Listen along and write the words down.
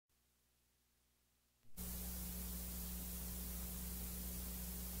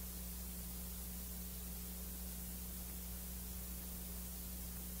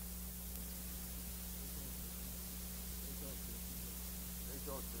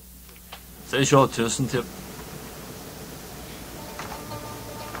Det er 1000 tip.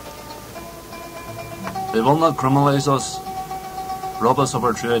 They will not criminalize us, rob us of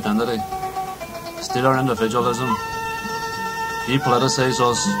our true identity, steal our individualism, depoliticize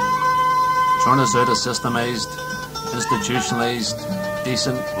us, turn us out as systemized, institutionalized,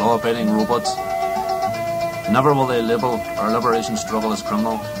 decent, law-abiding robots. Never will they label our liberation struggle as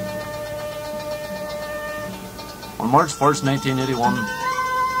criminal. On March 1st, 1981,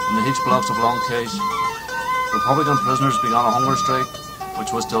 in the H blocks of Long Kesh, Republican prisoners began a hunger strike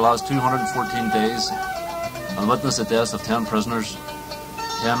which was to last 214 days and witness the deaths of 10 prisoners,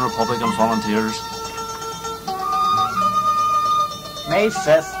 10 Republican volunteers. May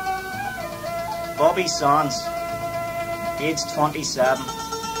 5th, Bobby Sands, aged 27.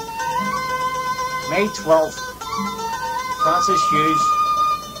 May 12th, Francis Hughes,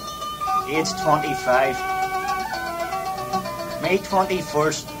 aged 25. May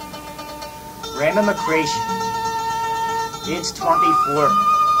 21st, Raymond McCreish, aged 24.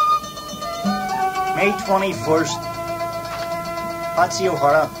 May 21st, Patsy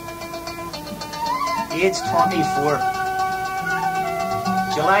O'Hara, aged 24.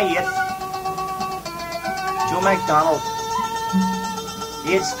 July 8th, Joe McDonald,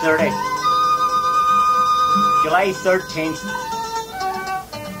 aged 30. July 13th,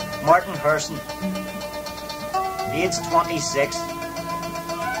 Martin Herson, aged 26.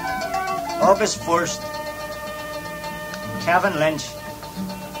 August 1st, Kevin Lynch,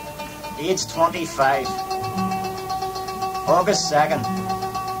 aged 25. August 2nd,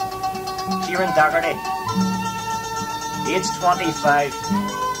 Kieran Doherty, aged 25.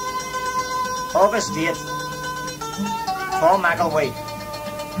 August 8th, Paul McElwee,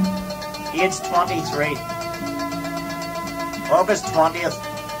 aged 23. August 20th,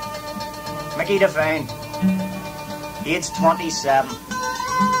 Mickey Devine, aged 27.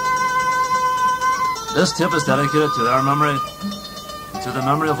 This tape is dedicated to their memory, to the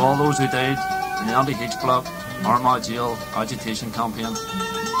memory of all those who died in the anti-H block Armagh Jail agitation campaign.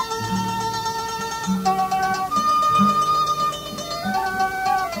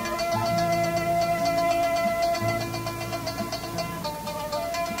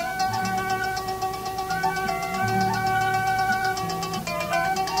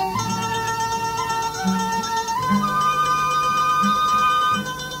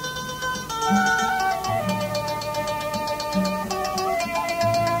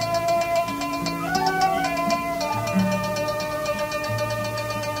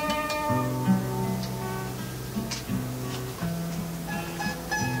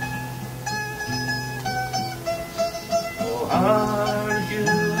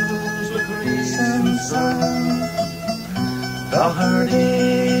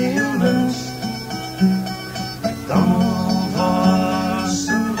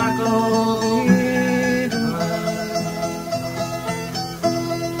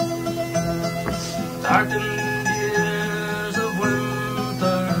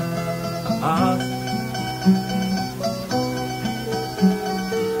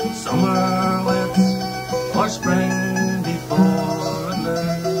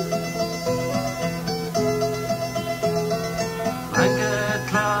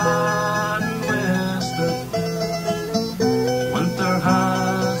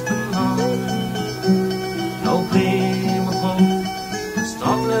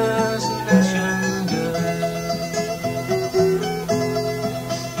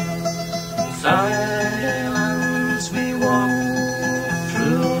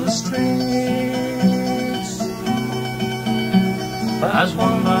 As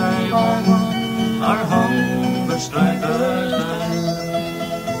one by one our hunger strikers die.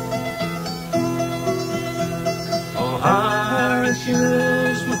 Oh, Harry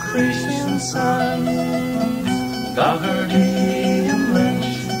Hughes, McCreish and Sons, Doherty and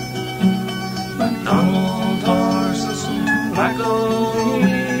Lynch, MacDonald, Horsens,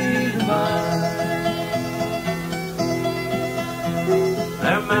 McElwee,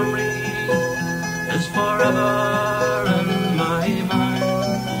 their memory is forever in my mind.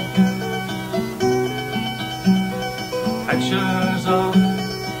 Pictures of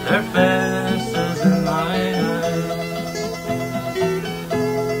their faces in my eyes.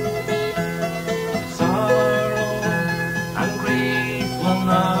 Sorrow and grief will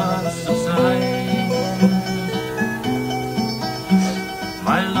not subside.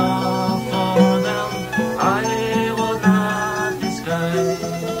 My love for them I will not disguise.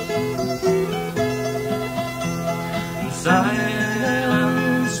 In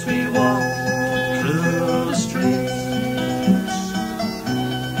silence we walk through the streets,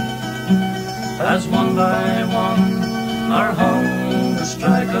 as one by one our hunger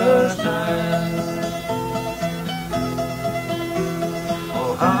strikers die.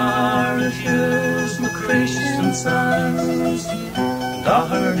 Kesh and Sands,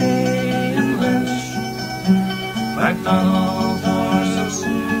 Doherty and Lynch, MacDonald, Horses,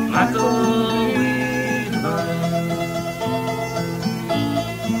 McIllhatton,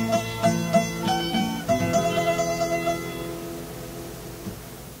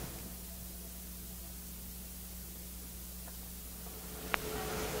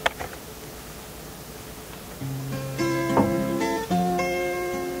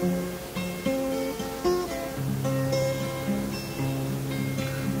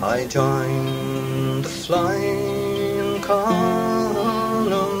 I joined the flying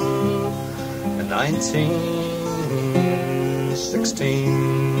column in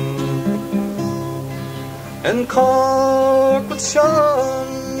 1916 in Cork with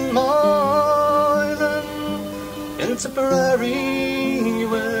Sean Maidin, in Tipperary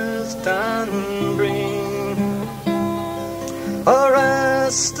with Dan Breen,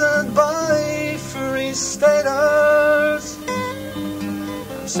 arrested by Free Staters,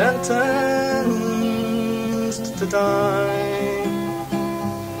 sentenced to die.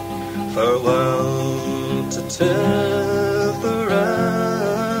 Farwell to Tipperary,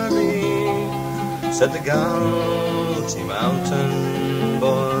 said the Galtee Mountain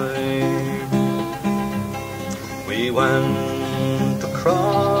Boy. We went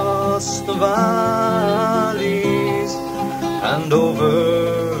across the valleys and over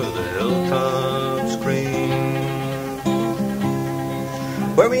the hilltops green,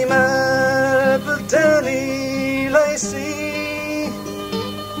 where we met with Denny Lacey,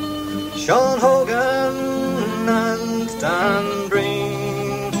 Sean Hogan and Dan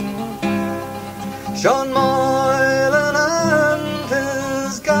Breen, Sean Moylan and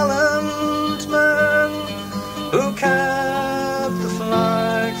his gallant men, who kept the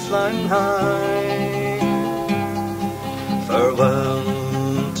flag flying high. Farewell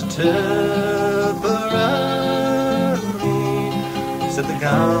to Tipperary, said the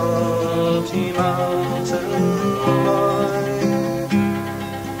Galtee Mountain Boy.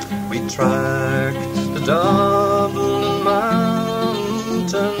 We tracked the Dublin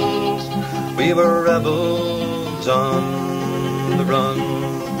mountains, we were rebels on the run.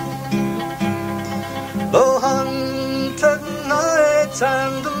 Though hunted night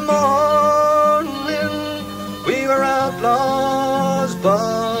and morning, we were outlaws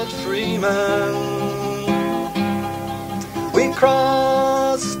but free men. We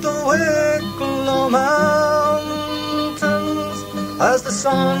crossed the Wicklow Mountains as the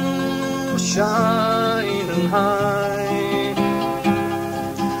sun was shining high.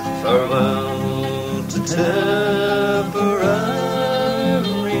 Farewell to Tipperary,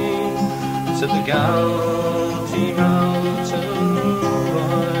 said the Galtee Mountain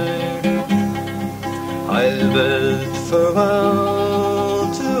Boy. I bid farewell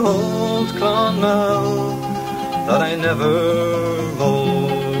to old Clonmel, that I never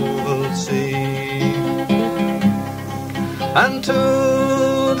will see, and to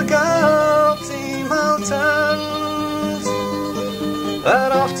the Galtee Mountains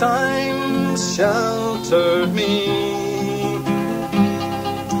that oft times sheltered me,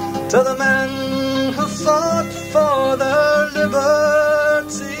 to the men who fought for their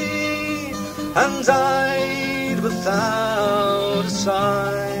liberty and died without a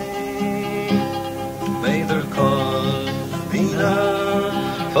sigh. May their cause be never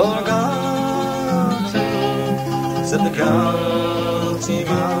forgotten, said the Galtee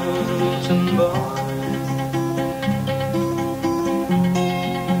Mountain Boy.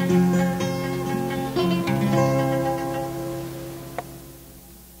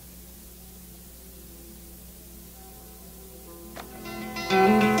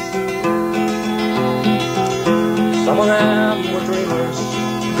 Some of them were dreamers,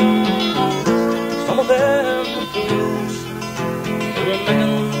 some of them were fools. They were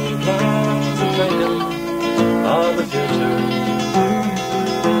making plans and thinking of the future,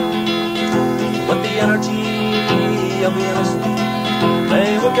 with the energy of the innocent.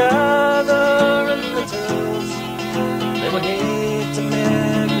 They would gather in the hills, they would hate to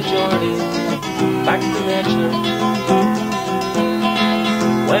make the journey back to nature.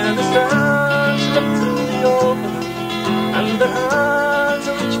 When the stars look through the open, and their hands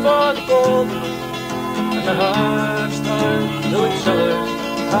reach for the golden, and their hearts turn to each other's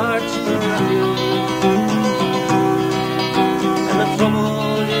hearts for refuge. And the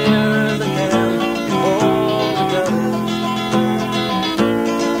troubled years again before the deluge.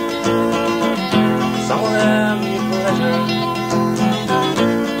 Some of them knew pleasure,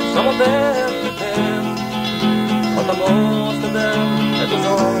 some of them knew pain, but the most of them, it was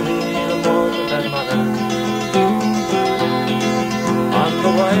only the moment that mattered. On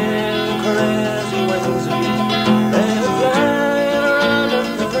the wild crazy wings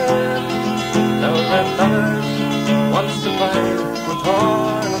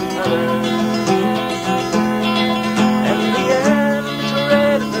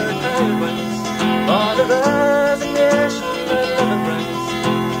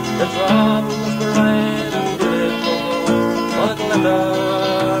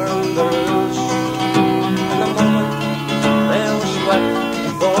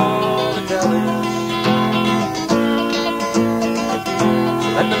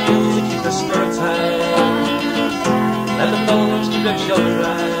children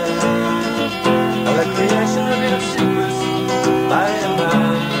rise. Now the creation of your secrets by and by,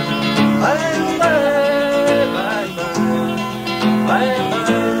 by and by, by and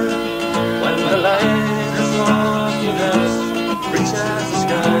by, when the light is lost within us, reaches the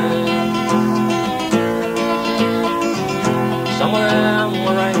sky. Some of them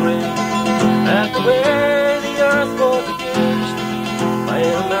were angry at the way the earth was abused by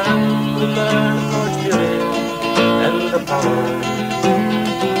a man who learned God's beauty and the power,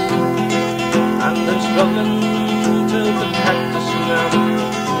 and then struggling to protect us from them,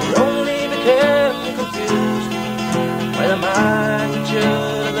 he only became confused by the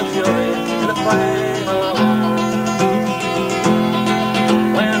magnitude of the fury in the final hour.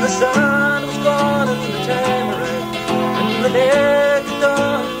 When the sun was gone and the tamarack and the naked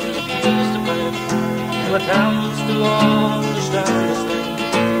dawn refused to break, to attempts to understand this thing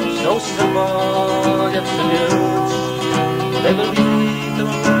so simple yet so huge, they believed in a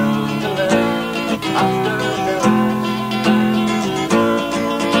land to live after death.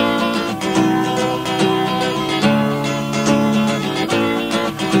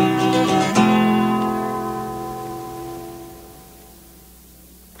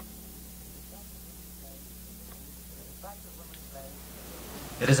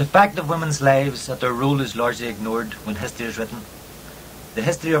 It is a fact of women's lives that their role is largely ignored when history is written. The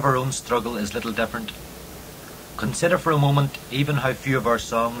history of our own struggle is little different. Consider for a moment even how few of our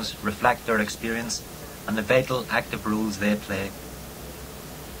songs reflect their experience and the vital, active roles they play.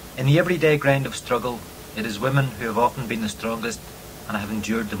 In the everyday grind of struggle, it is women who have often been the strongest and have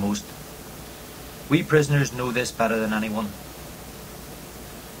endured the most. We prisoners know this better than anyone.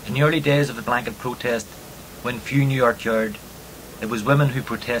 In the early days of the blanket protest, when few knew our yard, it was women who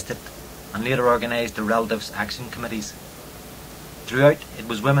protested and later organised the relatives' action committees. Throughout, it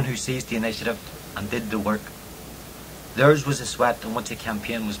was women who seized the initiative and did the work. Theirs was the sweat on which a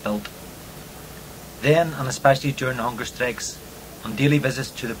campaign was built. Then, and especially during the hunger strikes, on daily visits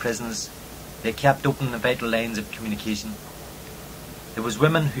to the prisons, they kept open the vital lines of communication. It was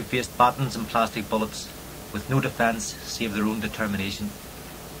women who faced batons and plastic bullets with no defence save their own determination.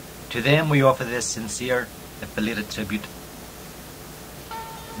 To them we offer this sincere, if belated tribute.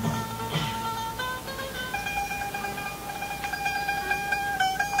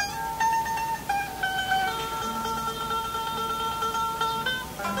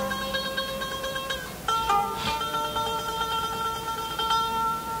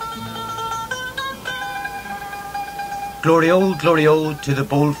 Glory old to the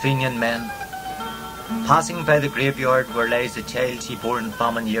bold Fein men. Passing by the graveyard where lies the child she bore in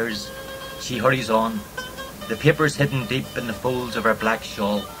famine years, she hurries on, the papers hidden deep in the folds of her black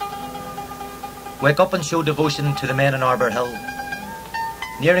shawl. Wake up and show devotion to the men on Arbour Hill.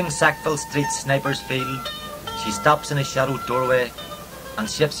 Nearing Sackville Street's Sniper's Field, she stops in a shadowed doorway and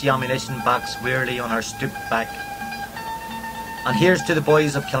shifts the ammunition box wearily on her stooped back. And here's to the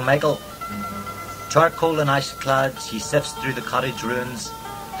boys of Kilmichael. Charcoal and ash clad, she sifts through the cottage ruins,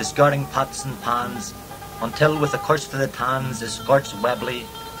 discarding pots and pans, until with a curse for the tans, the scorched Webley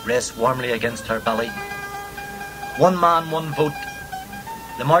rests warmly against her belly. One man, one vote.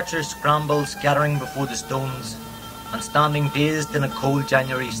 The marchers scramble, scattering before the stones, and standing dazed in a cold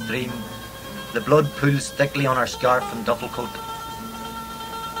January stream, the blood pools thickly on her scarf and duffel coat.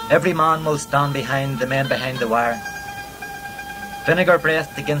 Every man will stand behind the men behind the wire. Vinegar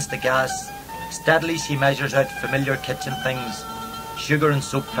breathed against the gas, steadily she measures out familiar kitchen things, sugar and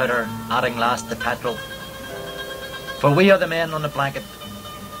soap powder, adding last the petrol. For we are the men on the blanket.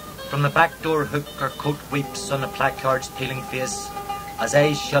 From the back door hook her coat weeps on the placard's peeling face. As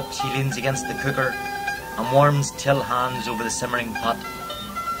eyes shut she leans against the cooker and warms chill hands over the simmering pot.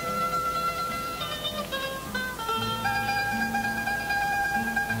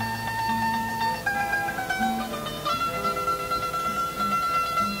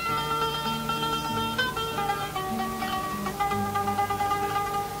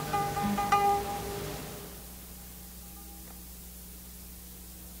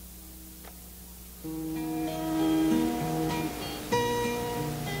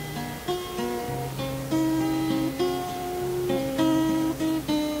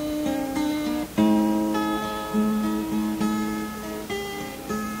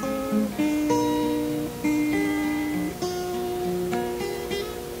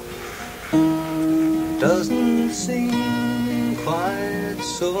 Doesn't seem quite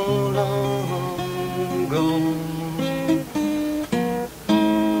so long ago.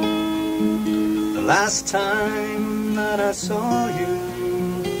 The last time that I saw you,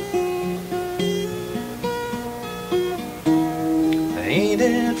 ain't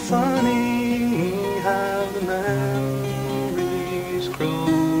it funny how the memories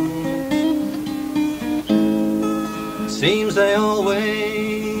seems they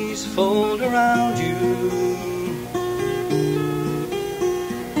always fold around you.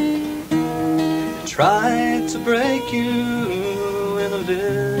 They tried to break you in a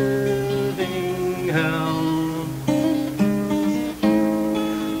living hell,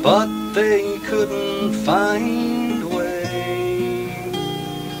 but they couldn't find a way.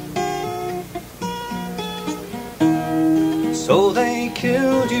 So they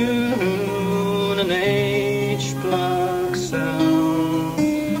killed you in an H-block cell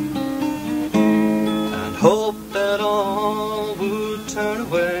and hoped that all would turn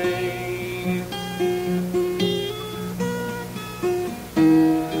away.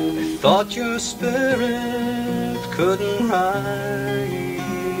 They thought your spirit couldn't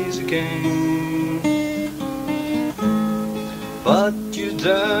rise again, but you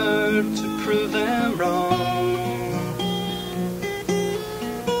dared to prove them wrong.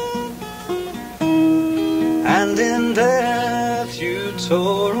 And in death you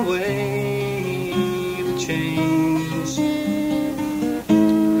tore away the chains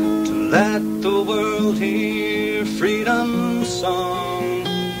to let the world hear freedom's song.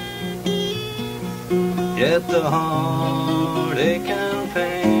 Yet the heartache and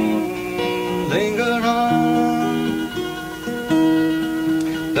pain linger on.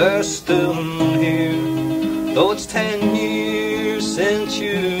 They're still here, though it's 10 years since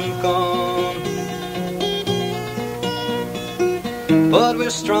you've gone. But we're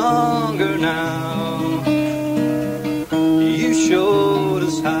stronger now. You showed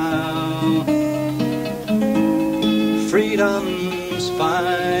us how freedom's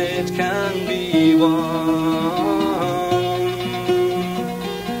fight can be won.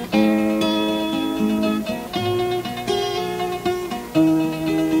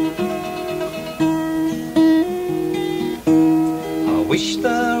 I wish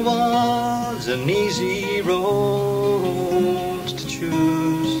there was an easy road to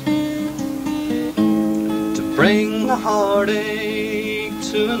choose to bring the heartache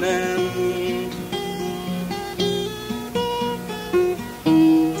to an end,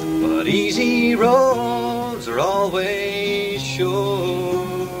 but easy roads are always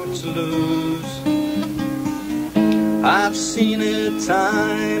sure to lose. I've seen it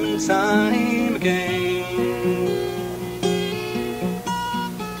time and time again.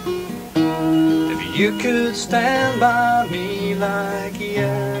 You could stand by me like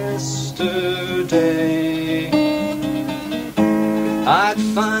yesterday, I'd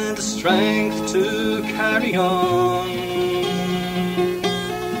find the strength to carry on.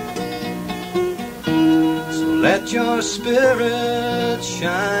 So let your spirit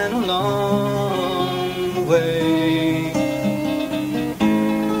shine along the way,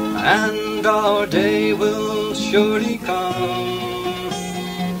 and our day will surely come.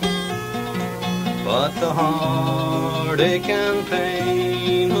 But the heartache and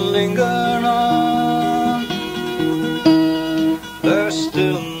pain linger on. They're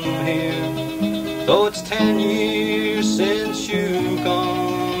still here, though it's 10 years since you've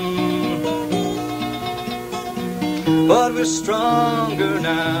gone. But we're stronger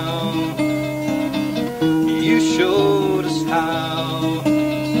now. You showed us how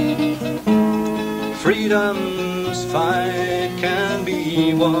freedom's fight can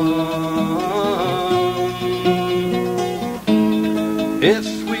be won. If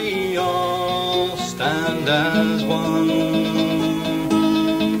we all stand as one.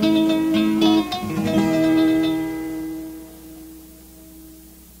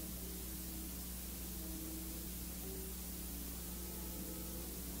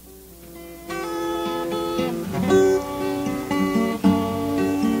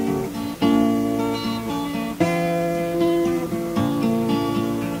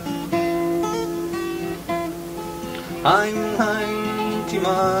 I'm 90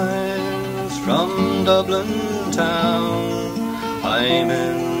 miles from Dublin town. I'm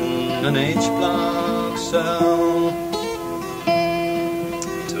in an H-block cell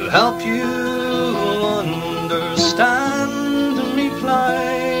to help you understand and reply.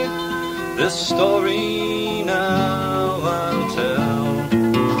 This story now I'll tell.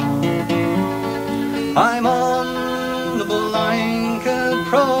 I'm on the blanket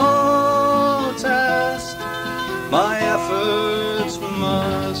protest. My efforts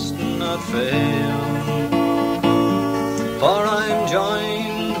must not fail, for I'm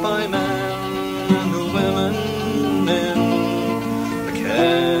joined by men and women in the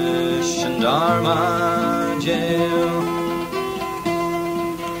Kesh and Armagh jail.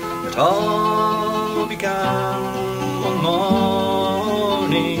 It all began one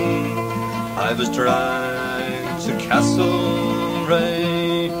morning. I was dragged to Castlereagh,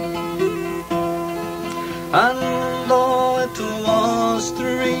 and though was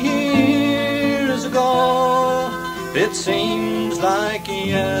 3 years ago. It seems like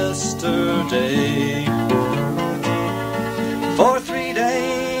yesterday. For 3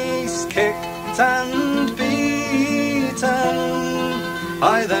 days kicked and beaten,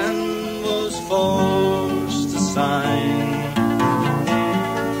 I then was forced to sign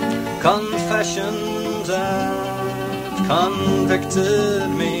confessions that convicted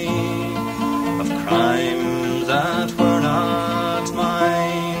me of crimes that were not mine.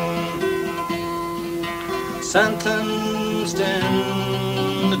 Sentenced in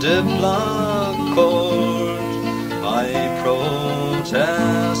the Diplock court, my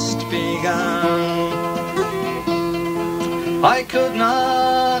protest began. I could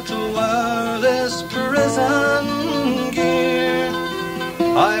not wear this prison gear.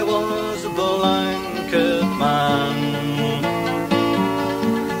 I was a blanket man.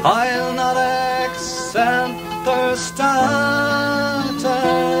 I'll not accept their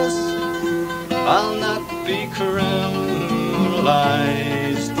status. I'll not be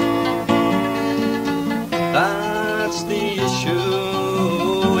criminalized. That's the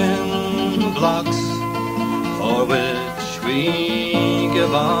issue in blocks for which we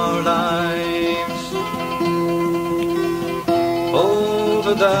give our lives.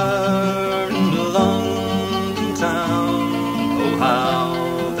 Over there in London town, oh how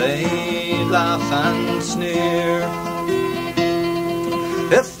they laugh and sneer.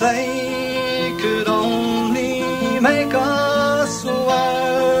 If they could only make us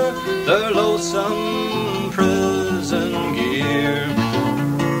wear their loathsome prison gear.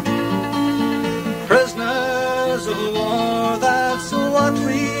 Prisoners of war, that's what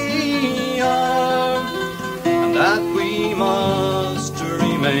we are, and that we must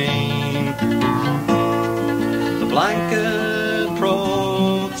remain. The blanket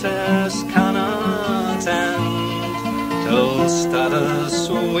protest cannot end till status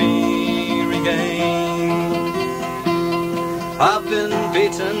we regain. I've been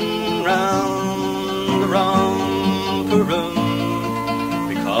beaten round the romper room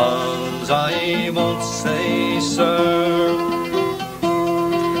because I won't say sir.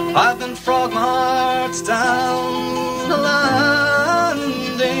 I've been frog marched down the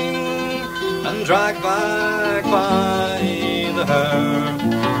landing and dragged back by the hair.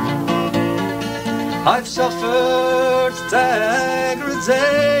 I've suffered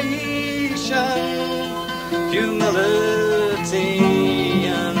degradation, humility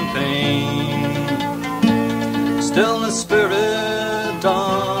and pain. Still the spirit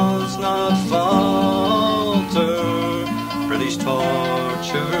does not falter. British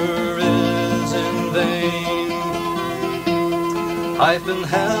torture is in vain. I've been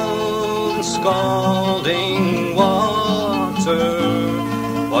held in scalding water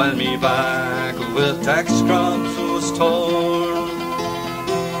while me back with tack scrubs was torn.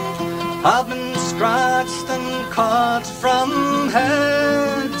 I've been scratched and cut from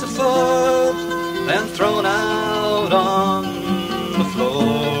head to foot, then thrown out on the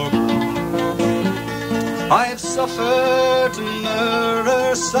floor. I've suffered murder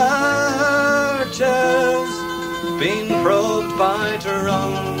searches, been probed by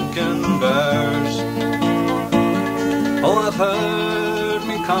drunken bears. Oh, I've heard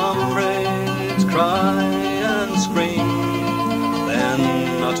me comrades cry and scream, then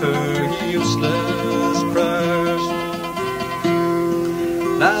utter useless prayers.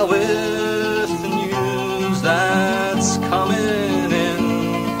 Now with the news that's coming in,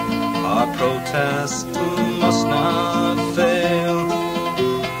 our protest must not fail.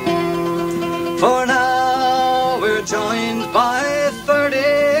 For now we're joined by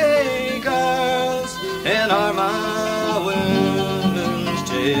 30 girls in our women's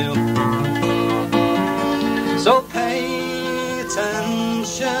jail. So pay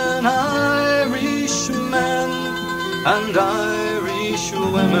attention, Irishmen and Irish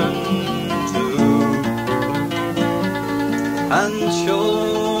women too, and show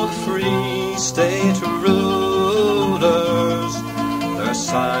the Free State rulers their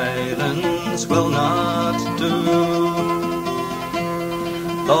silence will not do.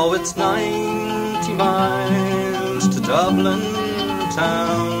 Though it's 90 miles to Dublin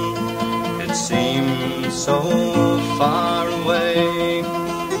town, it seems so far away.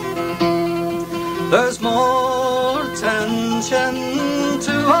 There's more attention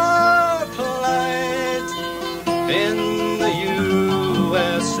to our plight in the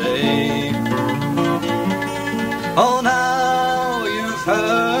USA. Oh, now you've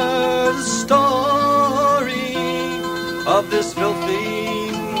heard the story of this filthy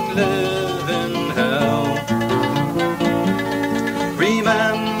living hell.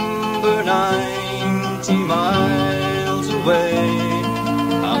 Remember 90 miles away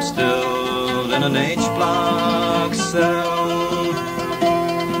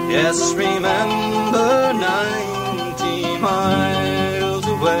just remember 90 miles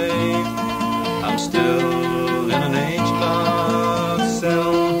away, I'm still in an H-block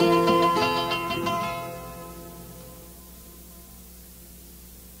cell.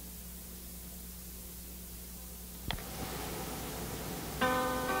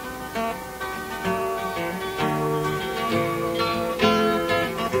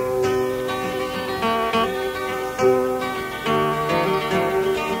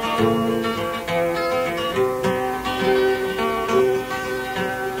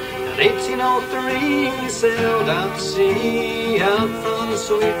 Sailed out to sea, out from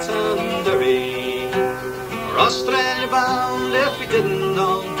sweet town Derry, or Australia bound if we didn't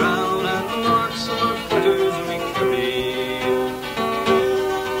all drown, and the marks of our cutters we carried.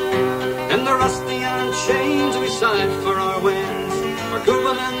 In the rusty iron chains we sighed for our winds, our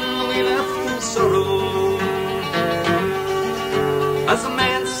Guberman we left in sorrow. As the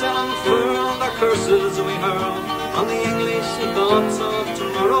mainsail unfurled, our curses we hurled on the English and thoughts of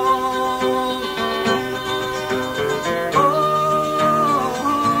tomorrow.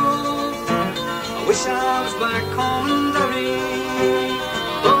 Wish I was back home in Derry.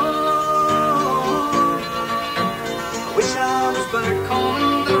 Oh, I wish I was back home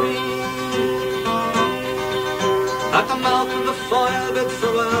in Derry. At the mouth of the foyle bid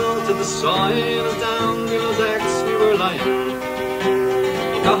farewell to the soil, as down below decks we were lying.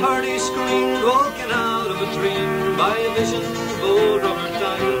 A hearty scream woken out of a dream by a vision of old Robert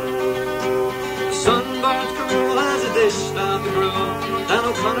dying. The sunburnt crew as a dish down the grill, Dan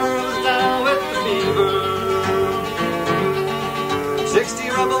O'Connor was down with the fever. 60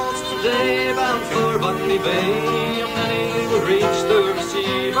 rebels today bound for Botany Bay, and many would reach the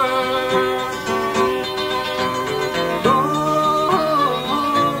receiver. Oh,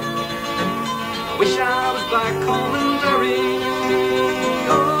 I wish I was back home in Derry.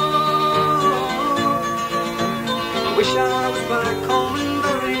 Oh, I wish I was back home in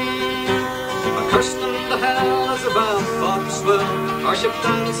Derry. I cursed them to hell as the bow fought the swell. Our ship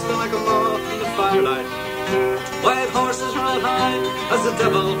danced like a moth in the firelight. White horses rode high as the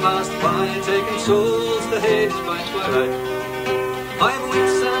devil passed by, taking souls to Hades by twilight. 5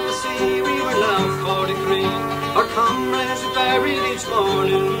 weeks out to sea, we were now 43. Our comrades were buried each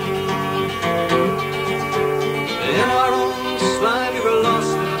morning. In our own slime, we were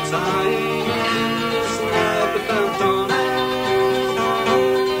lost in the time. In this life we found dawning.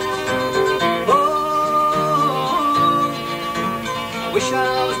 Oh, I wish I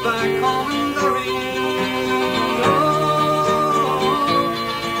was back home in Derry.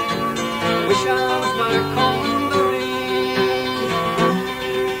 Wish I was back home in Derry.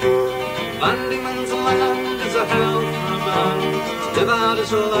 Bandyman's land is a hell for a man to live out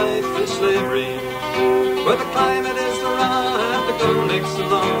his life in slavery, where the climate is the raw and the gun makes the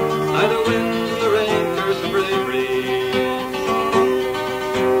law, by the wind and the rain curse the bravery.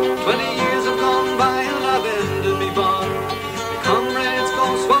 20 years have gone by and I've ended me bond. My comrades go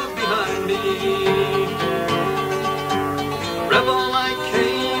swag behind me. Rebel I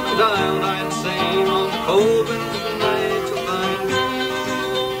came and dialed I insane on the cold winds of the night to find me.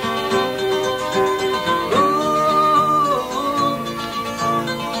 Oh,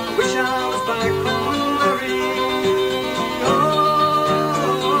 I wish I was back home in Derry. Oh,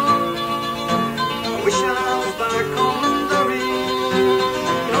 I wish I was back home in Derry.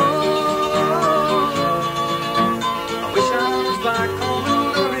 Oh, I wish I was back home in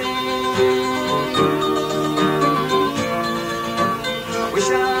Derry. I wish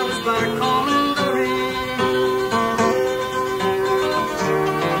I was back home in Derry.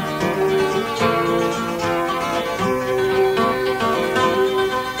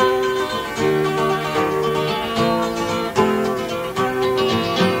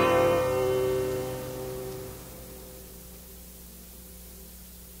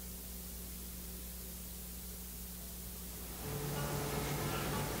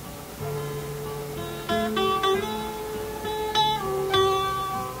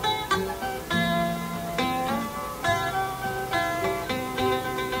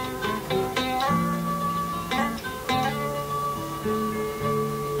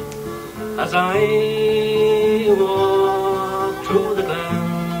 As I walk through the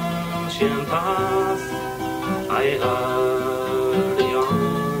Glen path, I heard a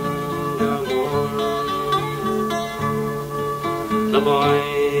younger one, the boy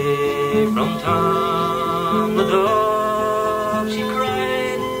from Tamalaghtduff, she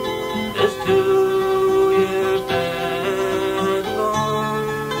cried, is 2 years dead and gone.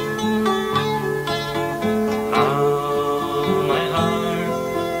 How my heart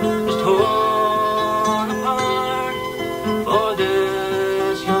was torn apart for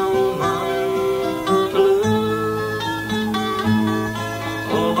this young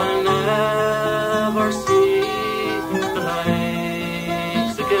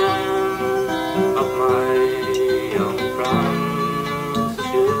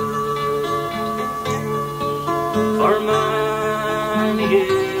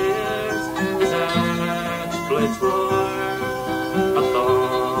years his axe blades roar, a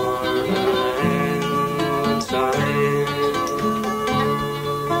thorn inside.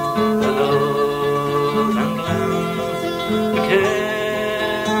 The lowland lands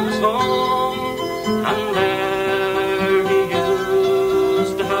became his home, and there he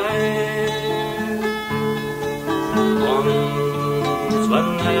used to hide. Once when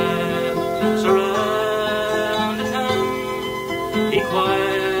they surrounded him, he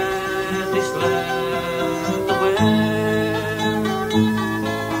quietly slipped away.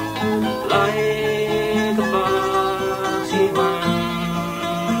 Like a fox he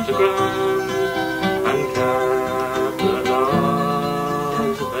went to ground and kept the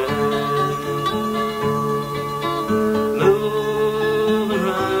dogs at bay. Moving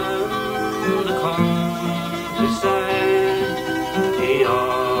round the countryside, he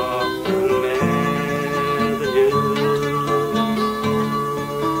often made the news,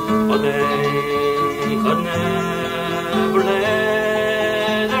 but they could never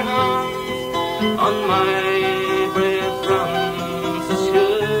lay their hands on my brave Francis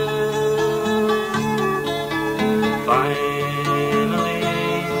Hughes. Finally,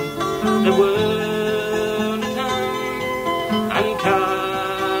 they wounded him and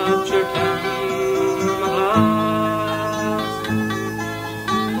captured him at last.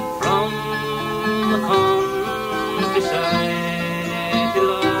 From the countryside he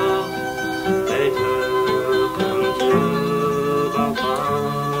loved, they took him to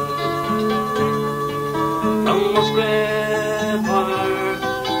Belfast. From Musgrave Park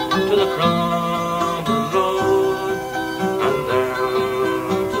to the Crumlin Road, and down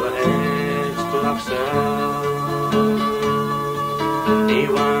to the H-Block cell, he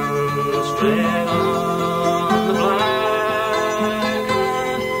went straight on the blanket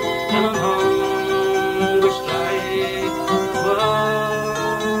and on hunger strike as well.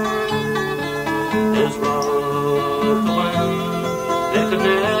 His road to win they could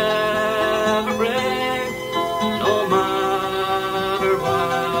never break, no matter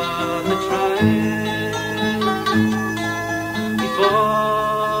what they tried. He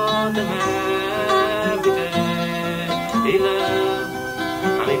fought them every day he lived,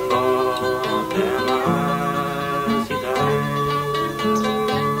 and he fought them as he died.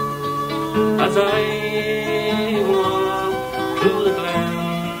 As I walked through the Glen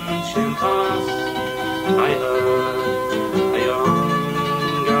Pass, I heard a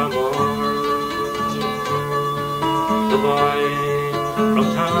younger moor, the boy from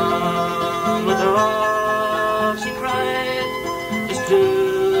Tamalaghtduff, she cried, is 2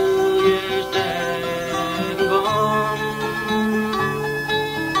 years dead and gone.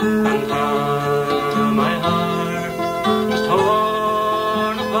 And how my heart was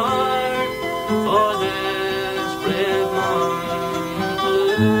torn apart for this brave man to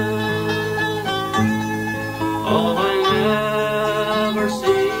lose. Oh, I'll never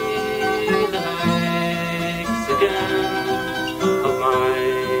see the likes again of my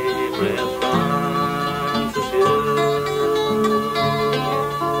brave Francis Hughes.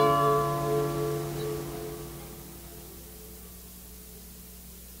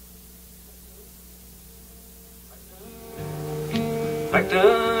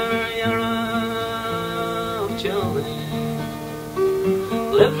 Victor Jara of Chile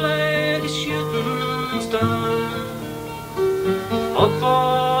lived like a shooting star, fought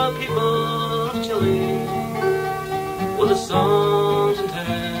for the people of Chile with his songs and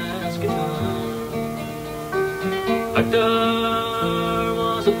his guitar. Victor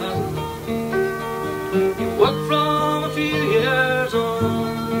was a peasant, he worked from a few years on.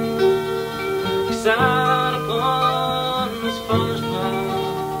 He sat upon his father's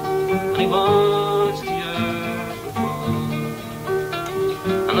plow, and he watched the earth fall,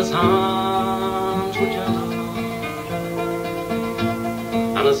 and his hands were gentle,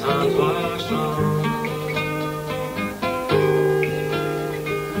 and his hands were strong.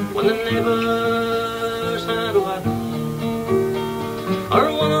 When the neighbors had a wedding,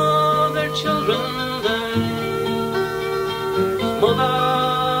 or one of their children died, his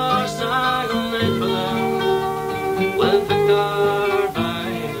mother sang all night for them, with Victor by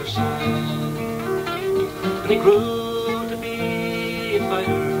her side. And he grew to be a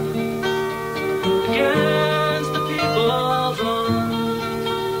fighter against the people's wrong.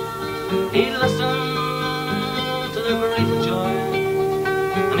 He listened to their grief and joy,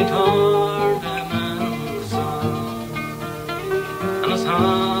 and he tore them in the song. And his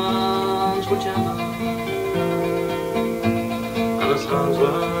hands were gentle, and his hands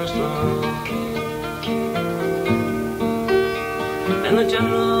were strong. In the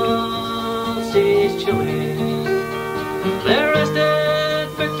general sees Chile, there rested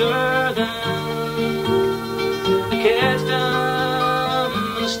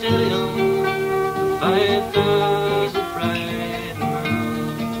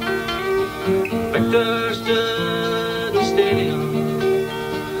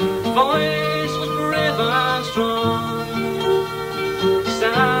voice was brave and strong. He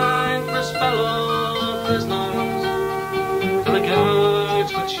sang for his fellow prisoners till the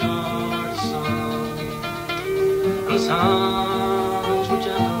guards could shout a song. And his hands were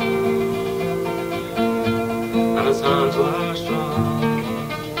gentle, and his hands were strong.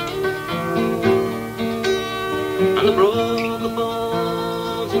 And the broke the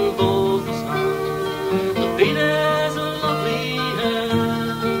bones in both his hands, the beat his lovely head,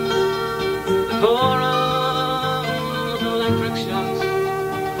 the chorus of electric shocks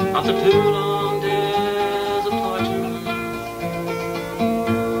after 2 long days of torture.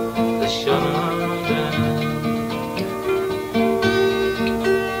 They shot him dead.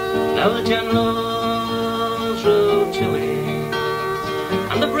 Now the generals rode Chile,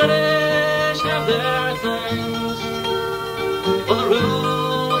 and the British have their things. For the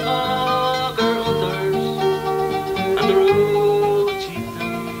rude hogger hunters and the rude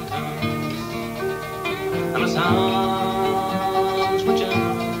chieftain towns, and his hands were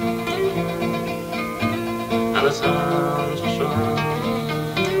gentle, and his hands were strong.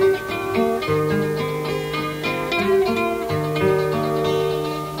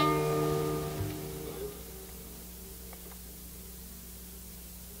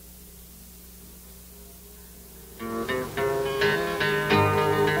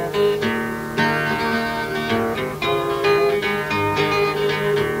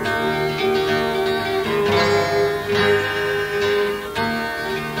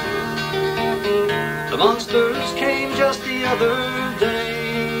 Monsters came just the other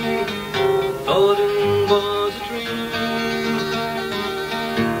day, thought it was a dream.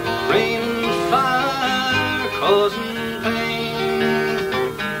 Rain and fire causing pain,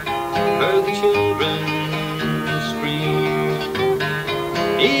 heard the children scream.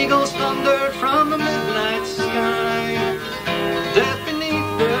 Eagles thundered from the midnight sky, death beneath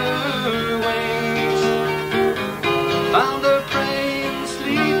their wings, found their prey in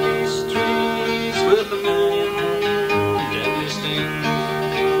sleepy streets with a million deadly stings.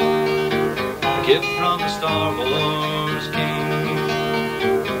 A gift from the Star Wars King.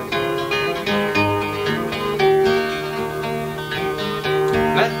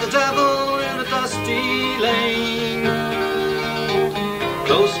 Met the devil in a dusty lane,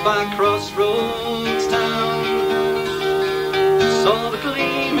 close by Crossroads town. Saw the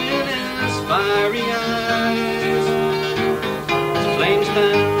gleam in his fiery eyes, the flames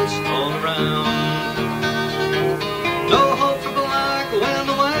danced all around. No hope for black when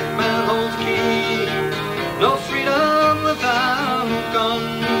the white man holds key, no freedom without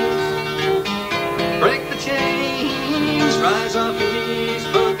guns. Break the chains, rise off your knees,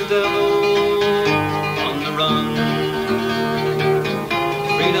 but the devil on the run.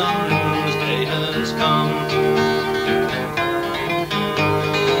 Freedom's day has come.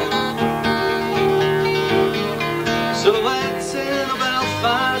 Silhouettes in a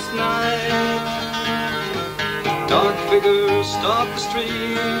Belfast night, dark figures stalk the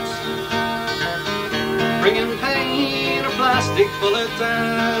streets, bringing pain or plastic bullet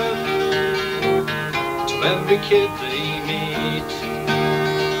death to every kid they meet.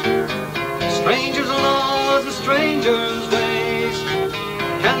 Strangers' laws and strangers' ways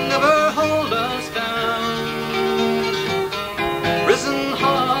can never hold us down. Risen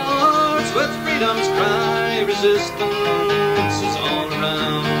hearts with freedom's cry, resistance is all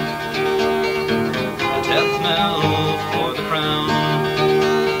around. A death knell for the crown.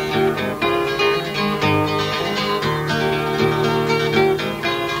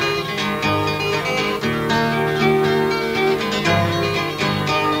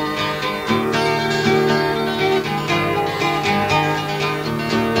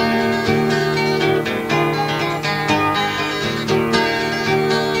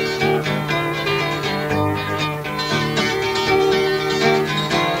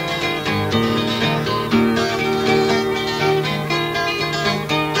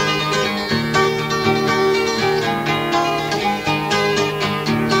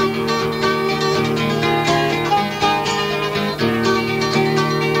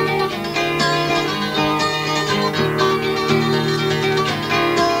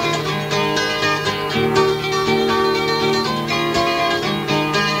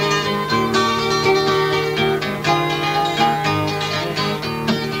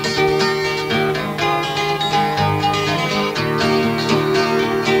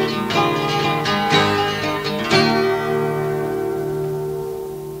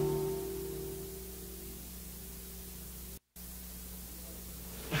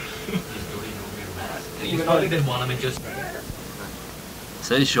 probably didn't want him and just...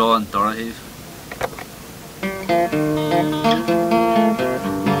 Say Sean Doraheve.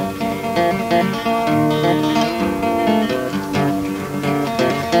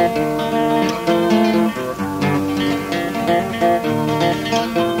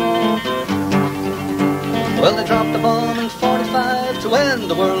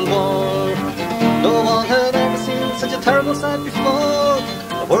 World War. No one had ever seen such a terrible sight before.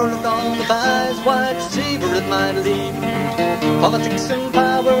 The world looked on the eyes wide to see where it might lead. Politics and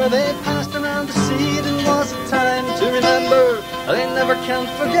power, they passed around to see it, and was a time to remember. They never can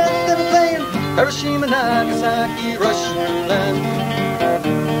forget them playing Hiroshima, Nagasaki, Russian roulette.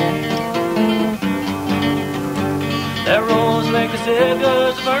 They rose like the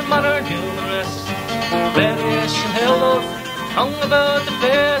saviors of our modern human race. Radiation held off, hung about the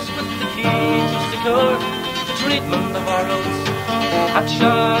face with the key to secure the treatment of our roads. Hot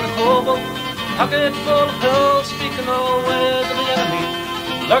shot of cobalt, pocket full of pills, speaking always of the enemy.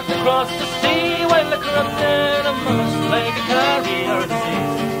 Lurked across the sea while the corrupted among us like a carrier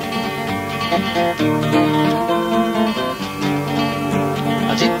disease.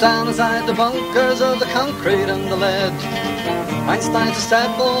 Deep down inside the bunkers of the concrete and the lead, Einstein's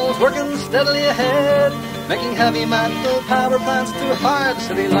disciples working steadily ahead, making heavy metal power plants to hide the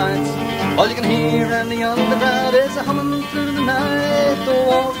city lights. All you can hear in the underground is a humming through the night. The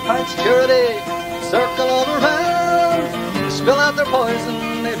walls fight security, circle all around. They spill out their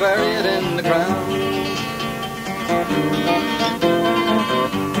poison, they bury it in the ground.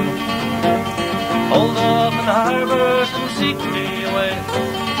 Hold up in the harbours and secretly away,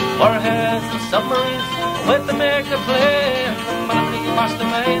 warheads and submarines with the make their play, and the money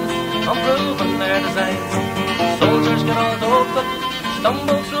masterminds improving their designs. Soldiers get all doped up,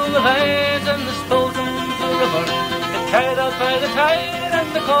 stumble through the lines, and dispose them to the river. Get carried out by the tide, and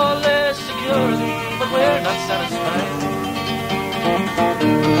they call this security, but we're not satisfied.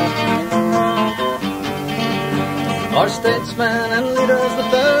 Our statesmen and leaders with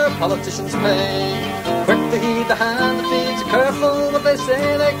their politicians pay, quick to heed the hand that feeds, careful what they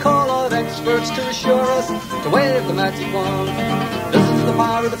say. They call out experts to assure us, to wave the magic wand. This is the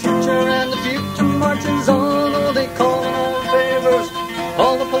power of the future, and the future marches on. Oh, they call in all favours,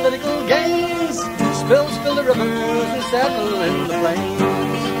 all the political gains. Spill the rivers and settle in the plains.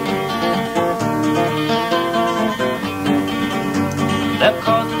 They've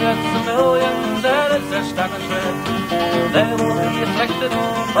caused the deaths of millions, that is their stock and trade. They will be afflicted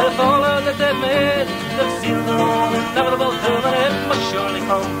by the fallout that they've made. They've seen their own inevitable doom, and it must surely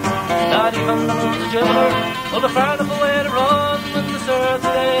come. Not even the moon's Jupiter will be far enough away to run when this earth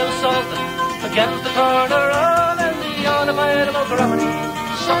they'll assault it against the corner on, and the unavoidable gravity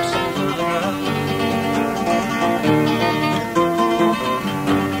sucks them to the ground.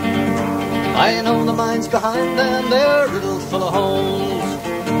 I know the minds behind them, they're riddled full of holes,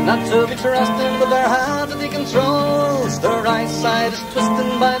 not to be trusted with their hands that they controls. Their eyesight is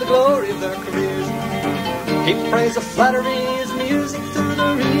twisted by the glory of their careers. Keep praise of flattery is music to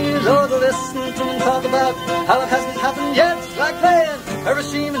their ears. Oh, to listen to them talk about how it hasn't happened yet. It's like playing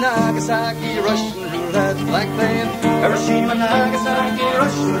Hiroshima, Nagasaki, Russian roulette. Like playing Hiroshima, Nagasaki,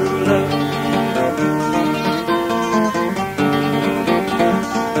 Russian roulette.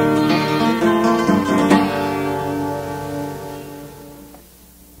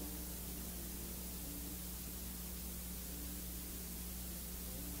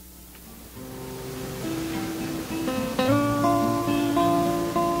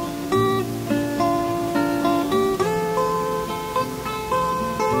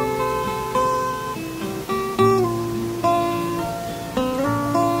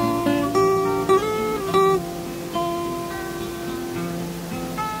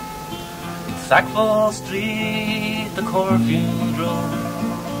 Sackville Street, the curfew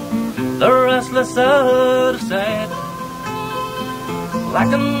drove the restless out of sight.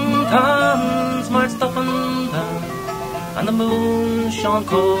 Blackened cans marched up and down, and the moon shone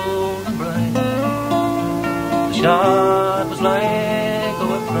cold and bright. The shot was like a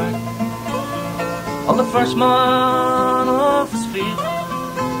whip crack on the first man off his feet.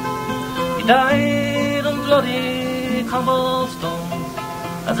 He died on bloody cobblestones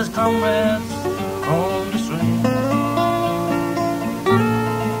as his comrades combed the street.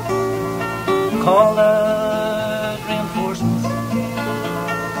 Called out reinforcements.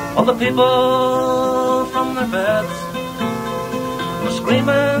 All the people from their beds were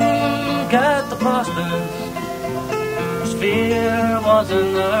screaming, get the bastards, whose fear was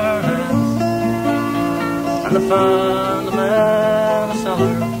in their heads. And they found a man in a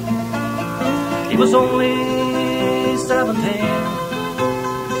cellar. He was only 17,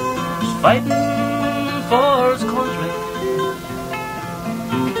 fighting for his country,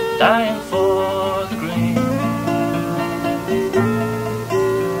 dying for the green.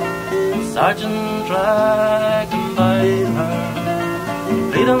 The sergeant dragged him by the hair,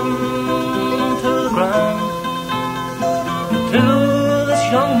 beat him to the ground. To this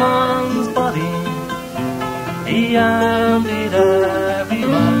young man's body he emptied every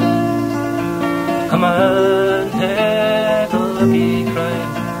man. Come out and take a look, he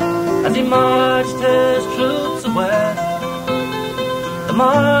cried, as he marched his troops away. They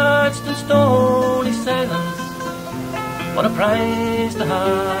marched in stony silence, what a price to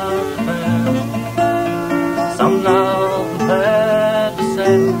have to pay. Some now prepared to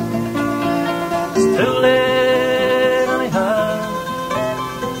say, it's too late anyhow.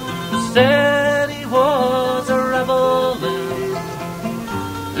 Who said he was a rebel then?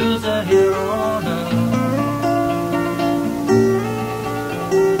 Who's a hero now?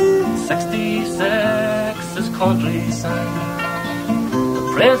 66 his country sang the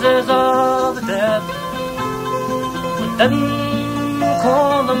praises of the dead. We didn't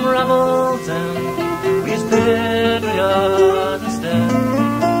call them rebels then, we used patriots instead.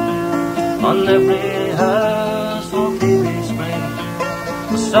 On every household TV screen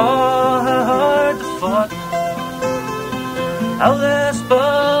we saw how hard they fought, how they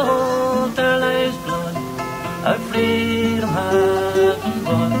spilled their lives' blood, how freedom had been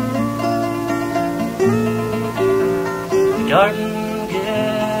bought. The garden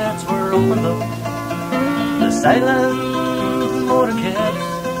gates were opened up, the silent motorcades,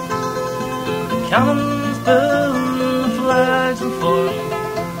 the cannons boomed, the flags unfurled,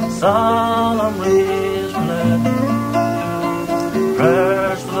 solemn rays were led.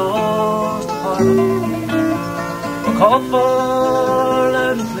 Prayers for those departed were called for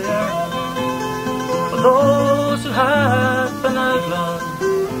loud and clear, for those who had been outlawed,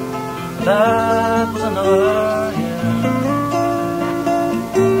 that was another year.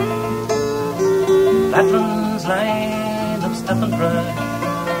 Veterans lined up stiff and proud,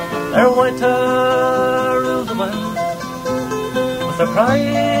 their white hair ruled the wind, with their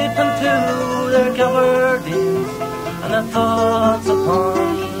pride into their gabardines and their thoughts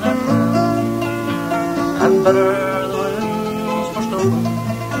upon their friends. And better the wounds burst open,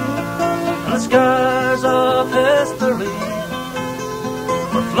 and the scars of history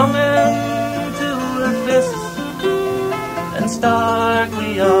were flung into their faces in stark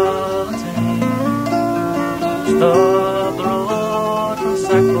reality. Stop the road from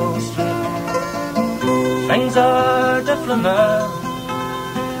Sackville Street, things are different now.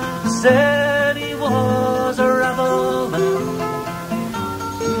 Said he was a rebel then,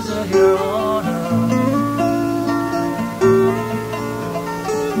 he's a hero now.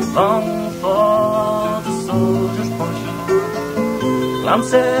 Long for the soldiers push,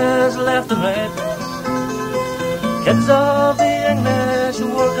 glances left and right, kids of the English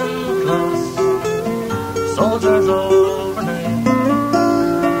working class, soldiers overnight,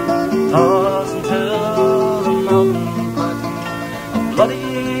 tossing till the mountain back, a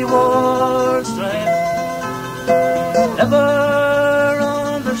bloody war strife, never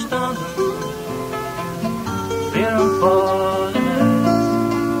understanding fear and falling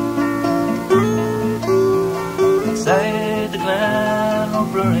inside the Glen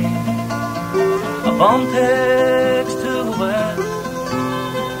O'Brien. A bomb takes two away,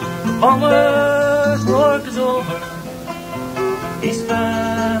 the bomber's work is over, he's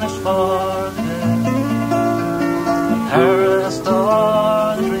finished for the day. Terrorist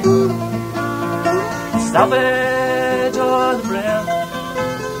or the dream, savage or the brave,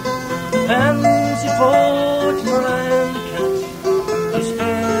 depends you what you're trying to catch, whose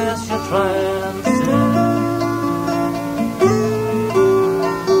face you're trying to see.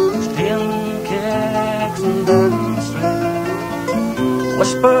 Stealing cakes and dancing straight,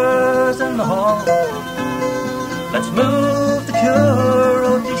 whispers in the hall, let's move the cure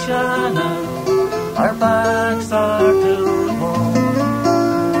Odisha now, our backs are to the wall.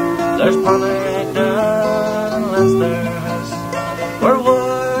 There's panic down in Leinster's, where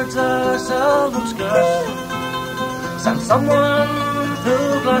words are seldom scarce. Send someone to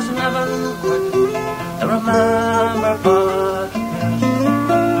Glasnevin quick to remember Paddy Pierce.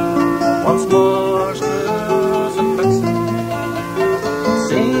 Once more screws and fixing,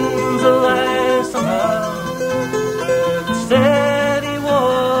 seems a lie somehow. Said he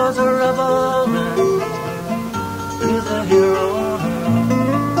was a rebel then, who's a hero now?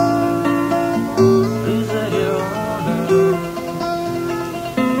 Who's a hero now?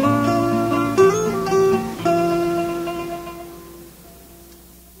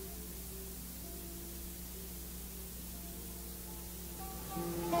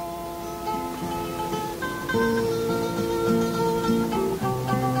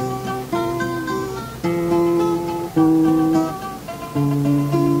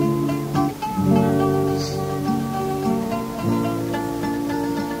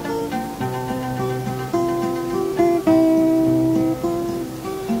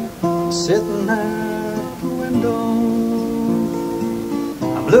 Sitting at the window,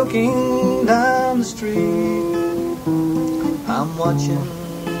 I'm looking down the street. I'm watching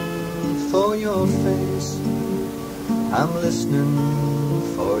for your face, I'm listening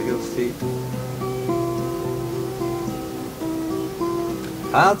for your feet.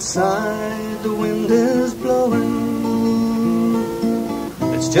 Outside the wind is blowing,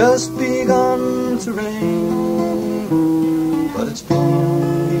 it's just begun to rain, but it's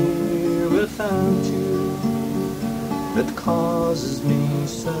been here without you that causes me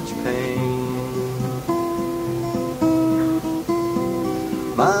such pain.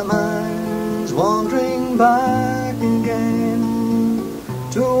 My mind's wandering back again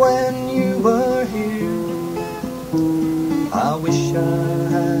to when you were here. I wish I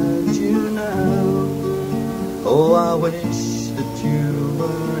had you now, oh I wish that you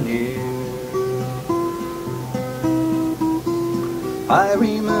were near. I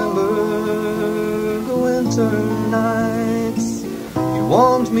remember the winter nights, you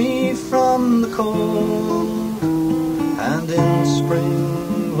warmed me from the cold, and in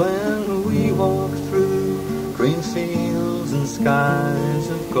spring when we walked through green fields and skies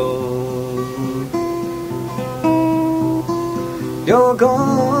of gold. You're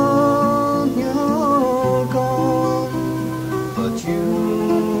gone, but you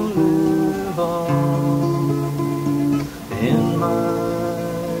live on in my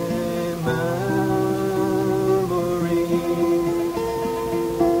memory.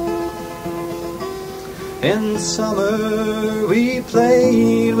 In summer we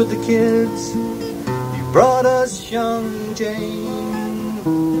played with the kids, you brought us young Jane,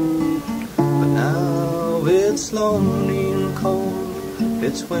 but now it's lonely and cold,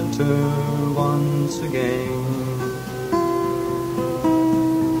 it's winter once again.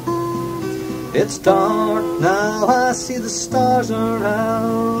 It's dark now, I see the stars are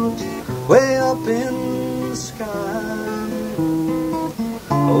out, way up in the sky.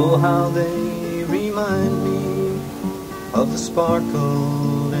 Oh, how they remind me of the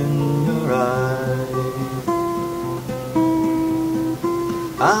sparkle in your eye.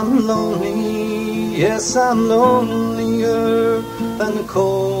 I'm lonely, yes, I'm lonelier than the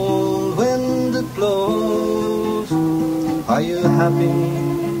cold wind that blows. Are you happy?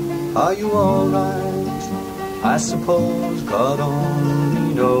 Are you alright? I suppose God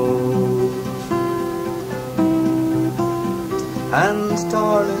only knows. And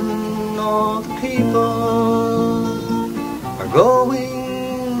darling, all the people are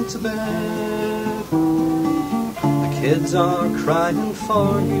going to bed. The kids are crying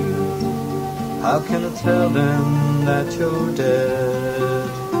for you, how can I tell them that you're dead?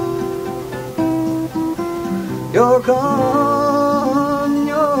 You're gone,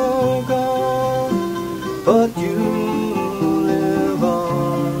 but you live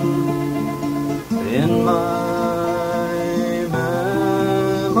on in my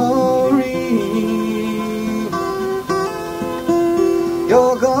memory.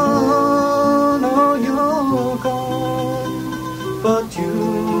 You're gone, oh you're gone, but you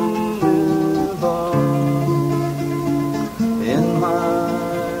live on in my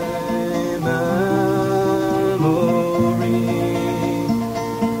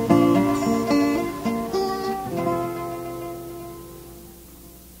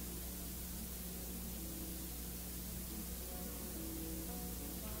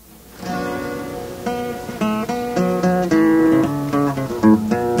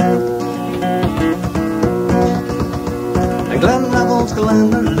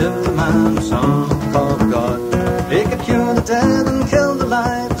and there lived a man, son called God. He could cure the dead and kill the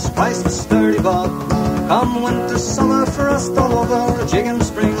live, his price was 30 bob. Come winter, summer, frost all over, a jig in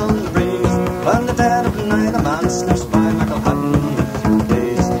spring on the breeze. When the dead of the night a man slips by McIllhatton with you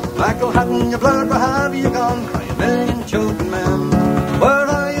please. McIllhatton, your blood, where have you gone? Cry a million choking men. Where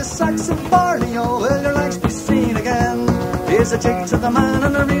are you, sacks of barley? Oh, will your legs be seen again? Here's a jig to the man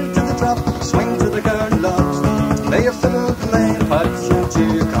and a reel to the drop, swing to the girl he loves. Lay your fiddle and lay your pipes into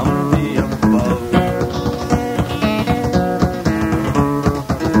your company up above.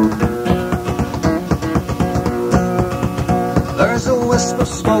 There's a wisp of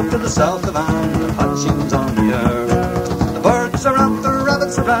smoke to the south of Ann, the hutchings on the air. The birds are out, the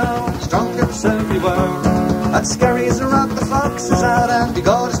rabbits are out, there's drunkards everywhere. At Skerry's a rock, the fox is out, and the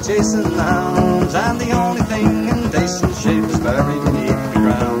god is chasing the hounds. And the only thing in decent shape is buried beneath the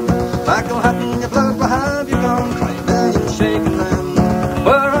ground. McIllhatton, your blood, where have you gone? Cry a million shaking men.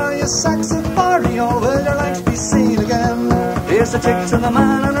 Where are you, sacks of barley? Oh, will your legs be seen again? Here's a tick to the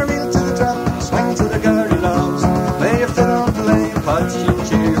man and a reel to the drop, swing to the girl he loves. Lay your fiddle to lay your pudge and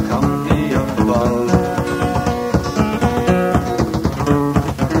cheer your company up above.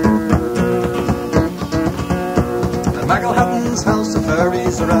 At McIllhatton's house the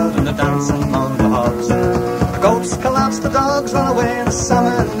fairies are out, out and the dancing on the hogs. The goats collapse, the dogs run away, the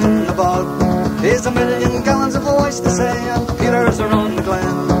salmon in the bog. There's a million gallons of voice to say, and the peelers are on the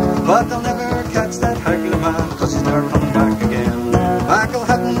glen. But they'll never catch that Hercules man, 'cause he's never coming back again.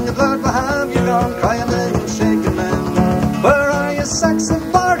 McIllhatton, the blood, where have you gone, crying and shaking men? Where are you, sacks of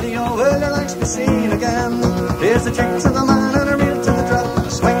barley, oh, will your legs be seen again? Here's the trick to the man and a reel to the drop,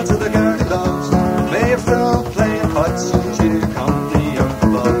 a swing to the girly dogs. May you fill playing pots and cheer your company up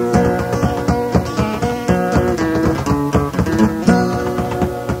above.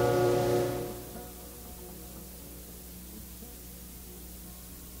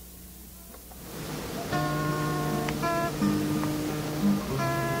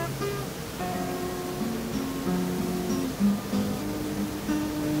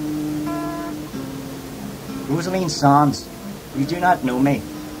 Rosaline Sands, you do not know me.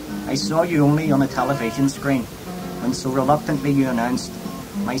 I saw you only on a television screen when so reluctantly you announced,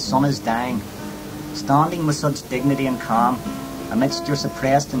 "My son is dying," standing with such dignity and calm amidst your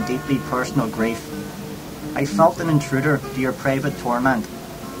suppressed and deeply personal grief. I felt an intruder to your private torment,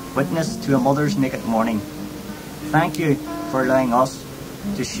 witness to a mother's naked mourning. Thank you for allowing us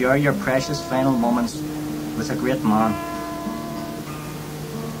to share your precious final moments with a great man.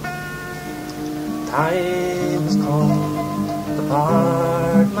 Time has come to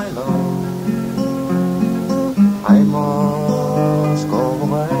part, my love. I must go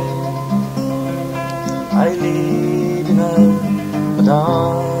away. I leave you now, my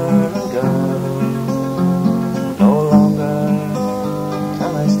darling girl. No longer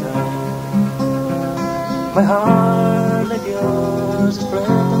can I stay. My heart like yours is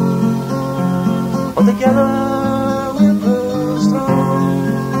breaking, but together we'll prove strong.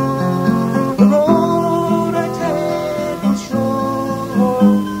 The road I take will show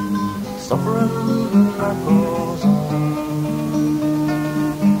suffering that goes on.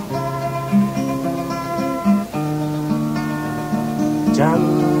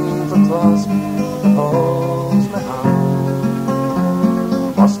 Gentle clasp that holds my hand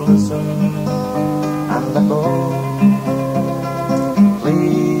must listen and let go.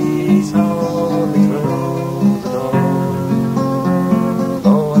 Please help me through the door.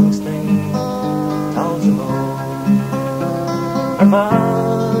 Though instinct tells you no, our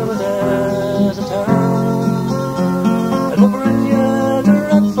vow is a town. It will bring you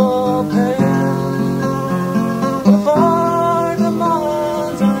dreadful pain, but for the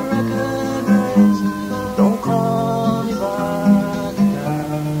moments I recognize, don't call me back again.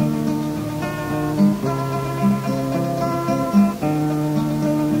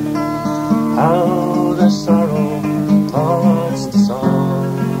 How the sorrow touched the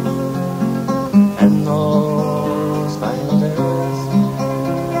song and those final days,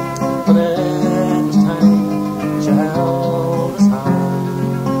 but it was time she held his hand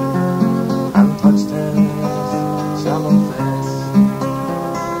and touched his shallow face.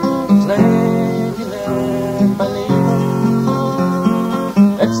 Slave you live by leaving,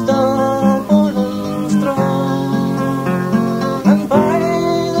 it's still burning strong, and by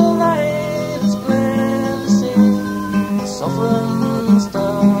the light it's plain to see the suffering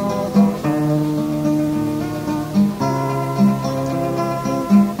still goes on.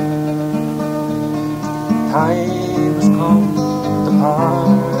 Time has come to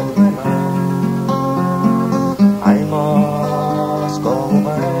part, my man. I must go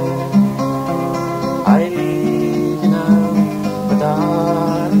away. I leave you now, my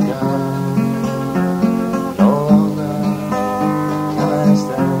darling girl. No longer can I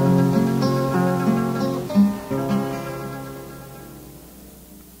stay.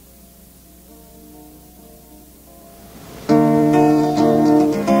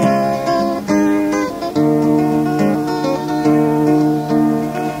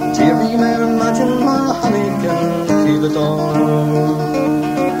 Deary, may imagine my honey can feel it all.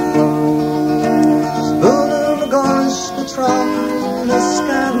 Spoon in the gorge, the tram, the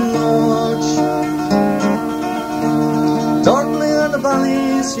scan lodge. Darkly in the valley,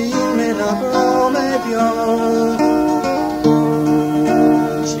 she may not grow, maybe all.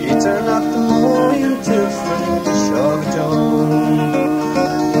 She turned out the more into French Shog John.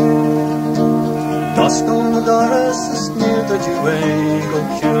 Dusk on the Doris is near the Dewey go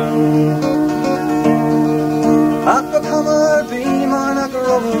Kieran. At the cover be mine a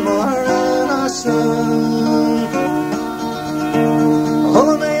grovel more and our son.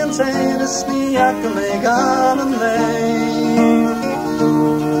 All me and say the snee at the megan and lay.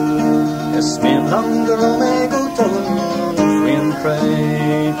 Yes, me and longer o me go Dublin, free and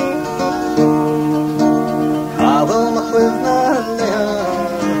pray. I will my with na lea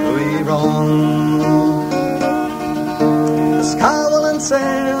we run. This cowl and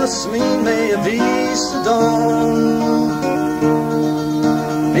sail smee me a vis dawn.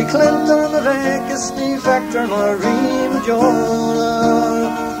 Me Clinton a vekas, me Victor Marie Jola.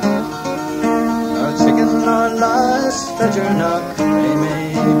 Our chicken our last fedger knock, they may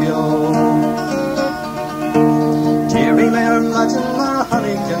go. Deary mare Latin mar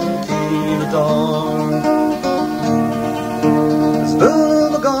honey can keep the door. As Bool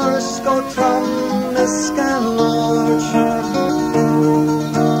Magorish go from this scan lodge.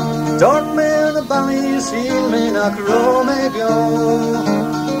 Dark man a bally seal me knock row may go.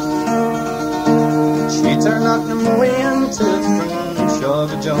 She turn knock them away into French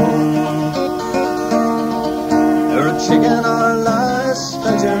of a Joan. Or a chicken or last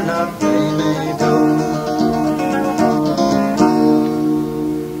fedger knock they may do.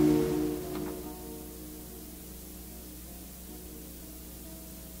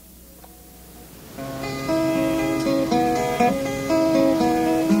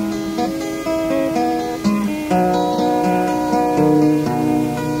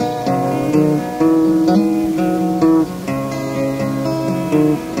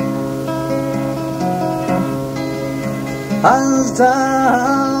 As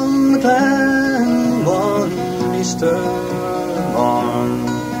down the glen one Easter morn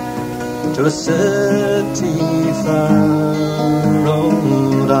to a city far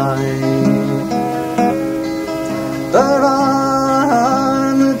rode I. There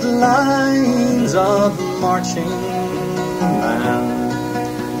armed lines of marching men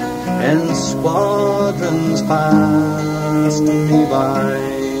in squadrons passed me by.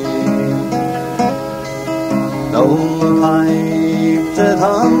 No pipe did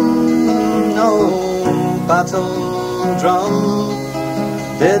hum, no battle drum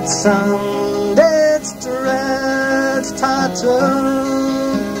did sound its dread tattoo.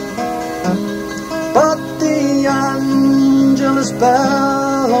 But the Angelus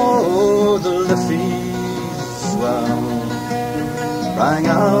bell o'er the Liffey's swell rang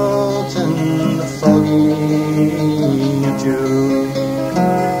out in the foggy dew.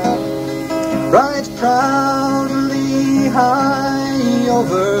 Right proudly high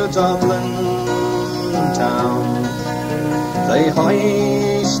over Dublin town they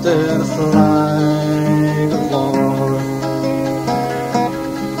hoisted a flag of war.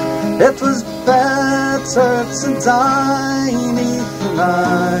 It was better to die neath an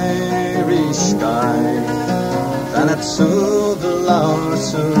Irish sky than at Sugal or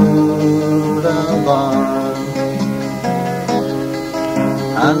Sudabar.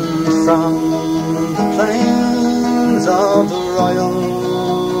 And from the plains of the Royal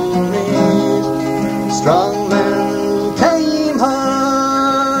Mead, strong men came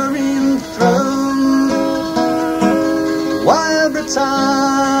hurrying through, while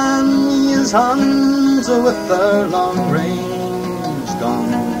Britannia's Huns with their long-range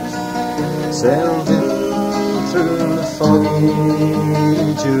guns sailed in through the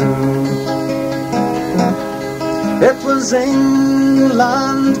foggy dew. It was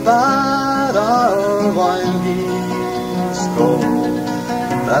England bad our wild geese go.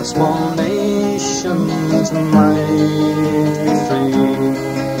 That's one nation might be free.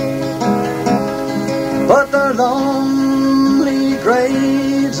 But their lonely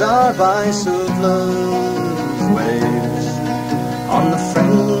graves are by Sutla's waves on the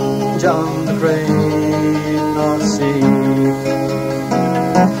fringe of the great North Sea.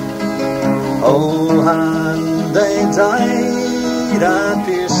 Oh, and they died at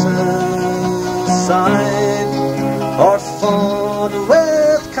Pearson's side, or fought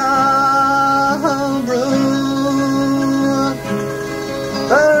with Calbrew.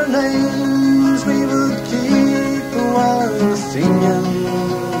 Their names we would keep while the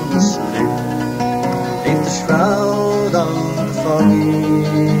Fenians sleep beneath the shroud of the foggy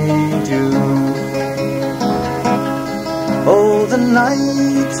dew. Oh, the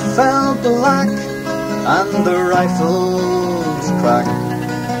night fell black and the rifles cracked,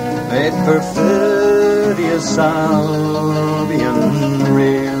 made perfidious Albion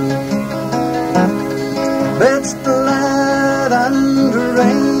reel. Bits bled and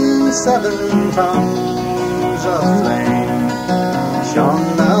rain, 7 tongues of flame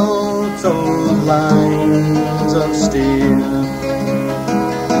shone out those lines of steel.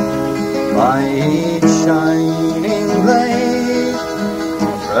 By each shining blade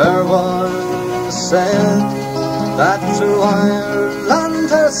prayer was said, that to Ireland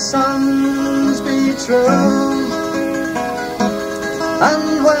her sons be true. And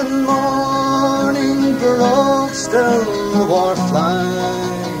when morning broke, still the war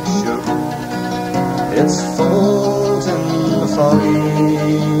flag shook its folds in the foggy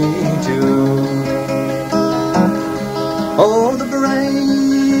dew. Oh, the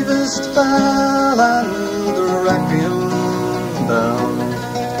brave fell and the requiem bell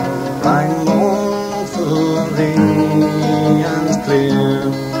rang mournfully and clear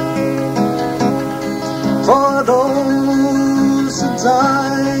for those who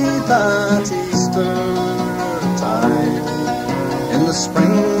died that Easter tide in the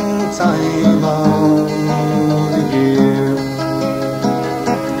springtime of the year,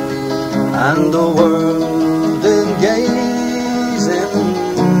 and the world did gaze in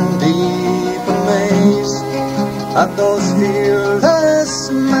deep amaze at those fearless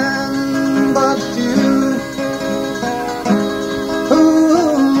men but few who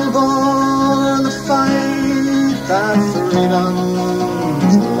bore the fight that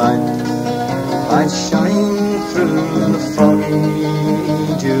freedom's light might shine through the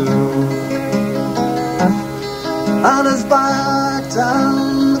foggy dew. And as back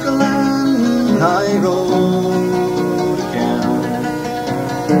down the glen I rode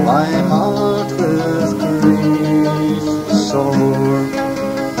again, my heart with grief was sore,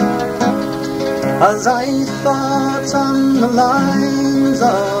 as I thought on the lives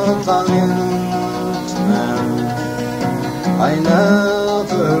of valiant men I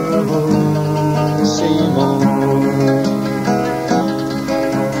never would see more.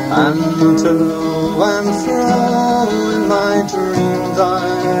 And to and fro in my dreams I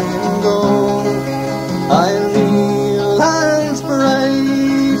go, I'll kneel and pray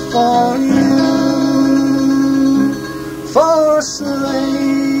for you, for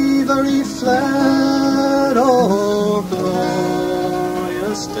slavery fled, oh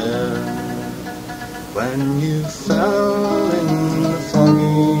glorious dead, when you fell in the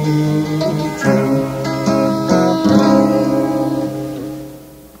foggy dew.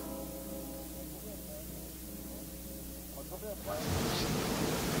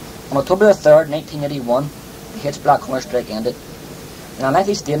 On October 3rd, 1981, the H-Block hunger strike ended. In a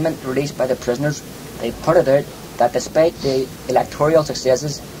lengthy statement released by the prisoners, they pointed out that despite the electoral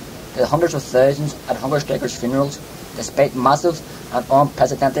successes, the hundreds of thousands at hunger strikers' funerals, despite massive and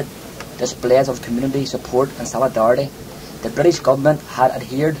unprecedented displays of community support and solidarity, the British government had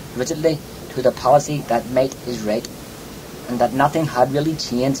adhered rigidly to the policy that might is right, and that nothing had really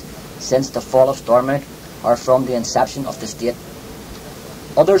changed since the fall of Stormont or from the inception of the state.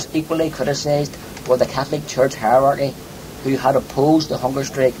 Others equally criticised were the Catholic Church hierarchy, who had opposed the hunger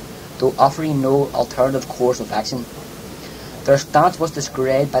strike, though offering no alternative course of action. Their stance was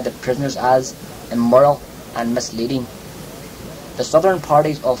described by the prisoners as immoral and misleading. The southern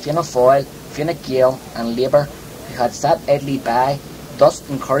parties of Fianna Fáil, Fine Gael and Labour, who had sat idly by, thus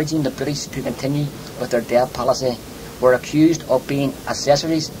encouraging the British to continue with their death policy, were accused of being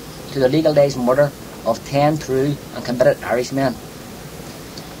accessories to the legalised murder of 10 true and committed Irishmen.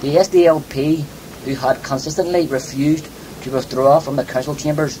 The SDLP, who had consistently refused to withdraw from the council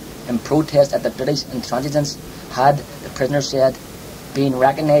chambers in protest at the British intransigence, had, the prisoners said, been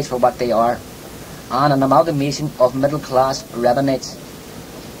recognised for what they are, and an amalgamation of middle-class rebellites,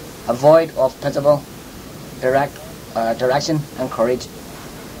 void of principle, direction and courage.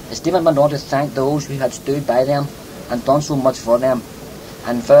 The statement went on to thank those who had stood by them and done so much for them,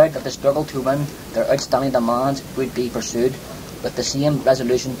 and vowed that the struggle to win their outstanding demands would be pursued with the same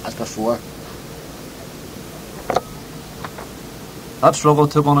resolution as before. That struggle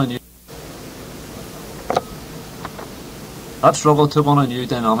took on a new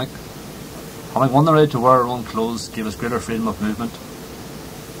dynamic. Having won the right to wear our own clothes gave us greater freedom of movement.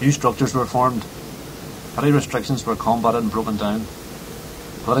 New structures were formed. Petty restrictions were combated and broken down.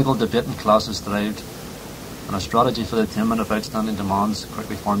 Political debate in classes thrived, and a strategy for the attainment of outstanding demands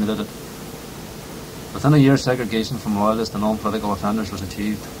quickly formulated. Within a year, segregation from loyalist and non-political offenders was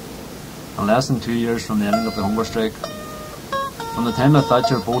achieved, and less than 2 years from the ending of the hunger strike. From the time that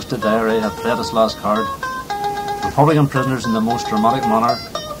Thatcher boasted Eiri had played its last card, Republican prisoners in the most dramatic manner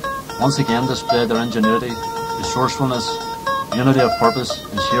once again displayed their ingenuity, resourcefulness, unity of purpose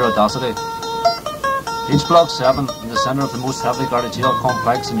and sheer audacity. H-Block 7, in the centre of the most heavily guarded jail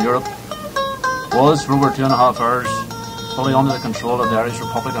complex in Europe, was for over 2.5 hours fully under the control of the Irish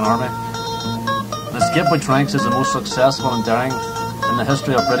Republican Army. An escape which ranks as the most successful and daring in the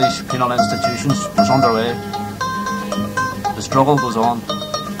history of British penal institutions was underway. The struggle goes on.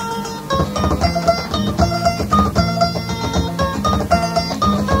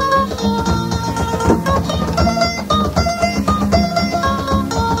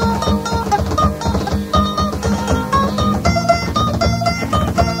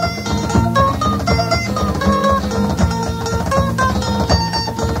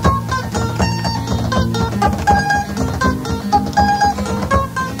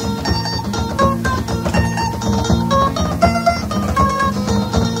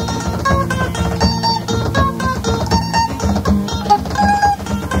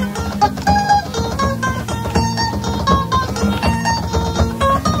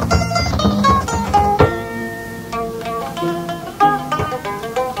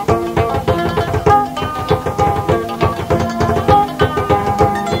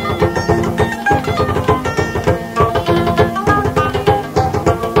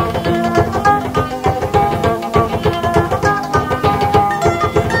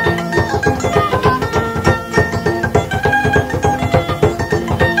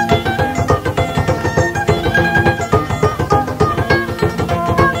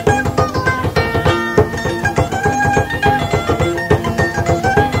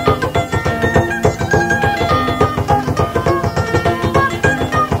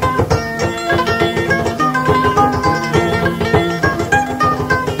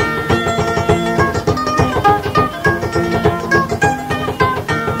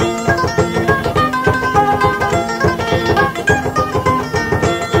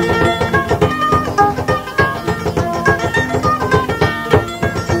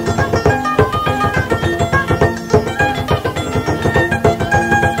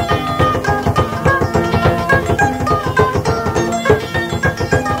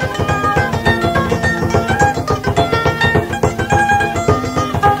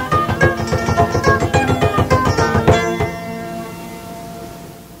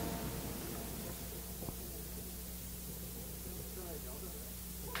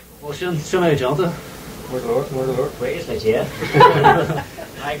 Well, shouldn't I jump it? Where's the Lord? Wait, it's legit.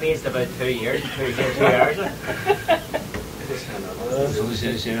 I based about 2 years, 2 hours. So we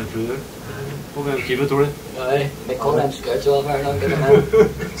say Shane through there. We're going to keep it, Dory. Aye, they call them skirts over there now, get them out.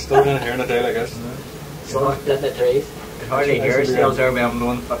 Still going to hear in a day like this. So, split the trees. It's hardly your sales there when I'm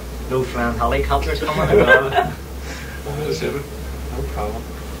known for no flying helicopters coming out. No problem.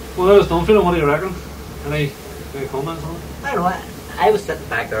 Well, there's Dunphy, what do you reckon? Any comments on it? I don't know. I was sitting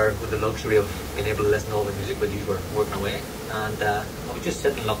back there with the luxury of being able to listen to all the music when you were working away, and I was just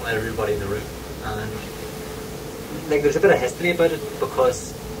sitting looking at everybody in the room, and like there's a bit of history about it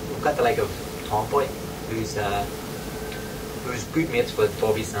because we've got the like of Tomboy, who's good mates with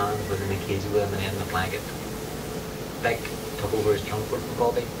Bobby Sands, was in the cage with him and in the blanket. Vic took over his trunk work from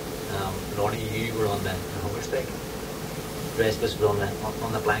Bobby. Ronnie, you were on the hunger strike. The rest of us were on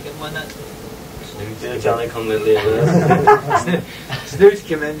the blanket one night. Yeah, Johnny come with later. Snooze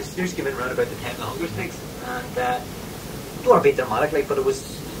came in round about the time of the hunger strikes, and don't want to be dramatic, like, but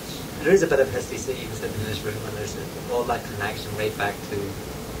there is a bit of history even sitting in this room, and there's all that connection right back to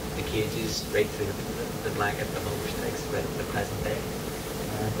the cages, right to the blanket, the hunger strikes, right to the present day,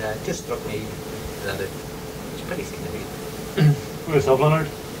 and it just struck me that it's pretty significant. What yourself, Leonard?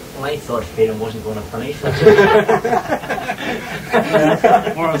 Well, I thought Fein wasn't going to finish.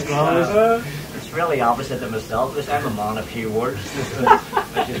 More on scholars. It's really opposite to myself, because I'm a man of few words,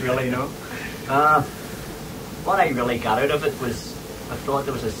 which is really what I really got out of it was, I thought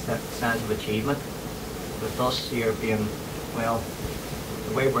there was a sense of achievement with us here being, well,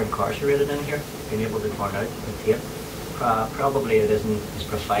 the way we're incarcerated in here, being able to turn out the tape. Probably it isn't as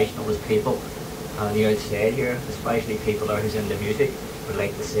professional as people on the outside here, especially people who's into music, would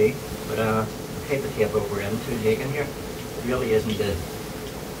like to see. But the type of tape we're into making here, it really isn't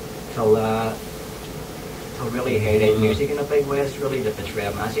till really highlight music in a big way. It's really to portray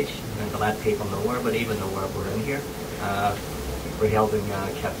a message and to let people know where, but even though we're in here, we're held in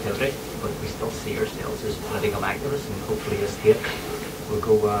captivity, but we still see ourselves as political activists, and hopefully this tape will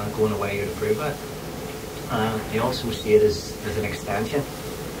go in a way to prove that. I also see it as an extension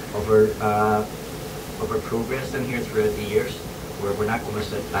of our progress in here throughout the years, where we're not going to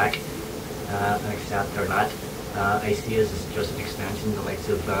sit back and accept or not. I see it as just an extension of the likes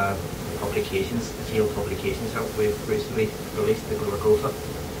of publications, the field publications that we've recently released, the Glorgova.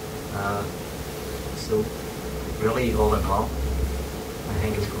 So really, all in all, I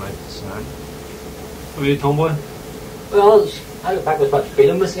think it's going out soon. What are you, Tomboy? Well, I go back with what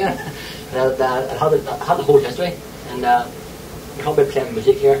Fein was saying. It had the whole history, and we can't be playing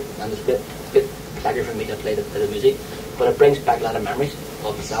music here, and it's a bit pleasure for me to play the music, but it brings back a lot of memories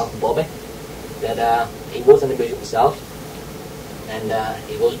of myself and Bobby. That he was into music himself, and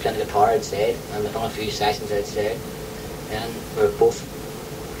he was playing the guitar outside, and we've done a few sessions outside, and we both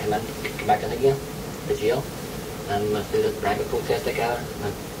came back in again to jail, and we did a blanket protest together,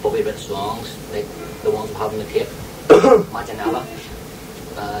 and Bobby wrote songs like the ones we have on the tape, Marcella,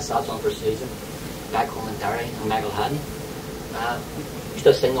 Sad Song for Susan, Back Home in Derry, and McIllhatton. We used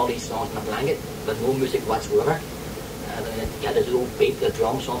to sing all these songs in a blanket with no music whatsoever. And then you had this little beat, the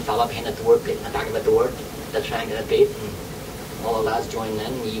drum song fell up behind the door, playing in the back of the door, to try and get a beat, and all the lads joined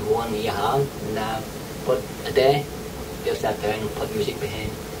in, you won, you had, and but a day, they sat down and put music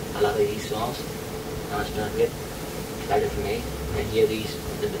behind a lot of these songs, and it's been a great pleasure for me to hear the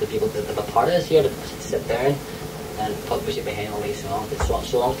people that are part of this here, to sit down and put music behind all these songs. It's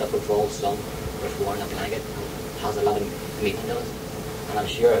songs that we've all sung before in a blanket, and has a lot of meaning to it, and I'm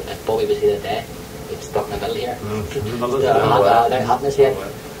sure if Bobby was here today, it's stuck in the middle here. They're hotness here,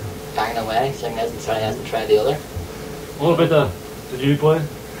 banging away, saying this and try the other. What about the new boy?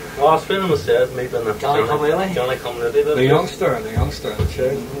 Oh, it's been myself, maybe in the Johnny come really? Johnny come really. The youngster, the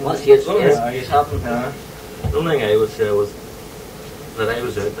chair. What's his happened? The only thing I would say was that I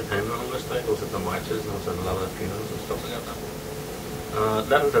was out at the time of the hunger strike. I was at the marches and I was at a lot of the funerals and stuff like that.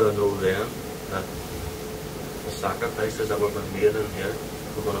 Little did I know then that the sacrifices that were being made in here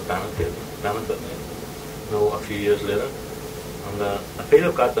were going to benefit me, a few years later. And I feel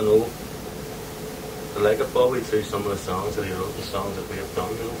I've got to know the like of Bobby through some of the songs that he wrote, the songs that we have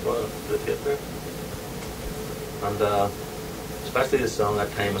done, for the tape there. And especially the song That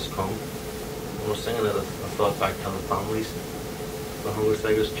Time Has Come. When I was singing it, I thought back to the families, the hunger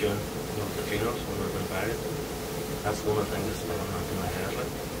strikers during the funerals when they were being buried. That's one of the things that's sticking out in my head, like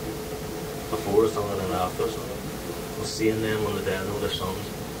before or something and after or something. I was seeing them on the day I know their sons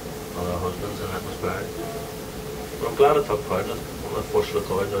or their husbands, and that was buried. But I'm glad I took part in it. One of the first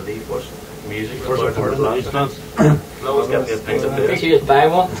recordings, or the first music recording. What always get me a thing to do. Make sure you just buy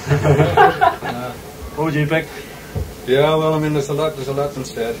one. would you pick? Yeah, well, I mean, there's a lot been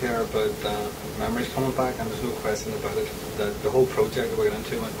said here about memories coming back, and there's no question about it. That the whole project that we got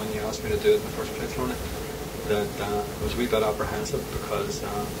into when you asked me to do it in the first place, Lorna, that I was a wee bit apprehensive because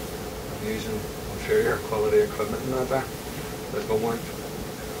I'm using inferior quality equipment and that we weren't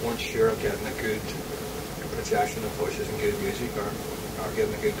sure of getting a good projection of voices and good music or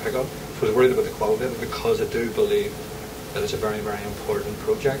getting a good pickup. So I was worried about the quality of it because I do believe that it's a very, very important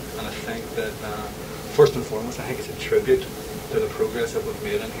project, and I think that first and foremost, I think it's a tribute to the progress that we've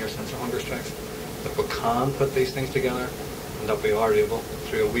made in here since the hunger strikes, that we can put these things together and that we are able,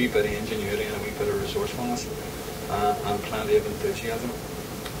 through a wee bit of ingenuity and a wee bit of resourcefulness and plenty of enthusiasm,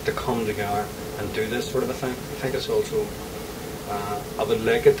 to come together and do this sort of a thing. I think it's also, I would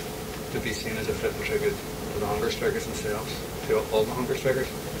like it to be seen as a fitting tribute to the hunger strikers themselves, to all the hunger strikers,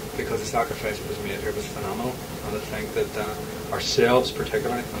 because the sacrifice that was made here was phenomenal, and I think that ourselves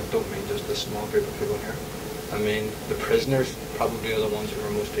particularly, and I don't mean just this small group of people here, I mean the prisoners probably are the ones who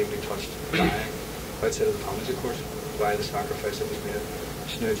were most deeply touched by, outside of the families of course, by the sacrifice that was made.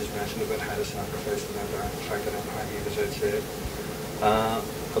 Snow just mentioned about how the sacrifice and the fact that he was outside.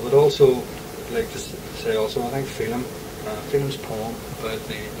 I would also like to say also, I think Phelan's poem about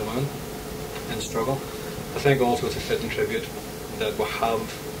the women in struggle, I think also it's a fitting tribute that we have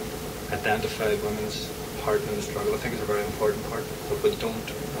identified women's part in the struggle. I think it's a very important part, but we don't,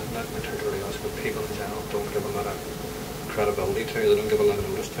 not particularly us, but people in general don't give a lot of credibility to, they don't give a lot of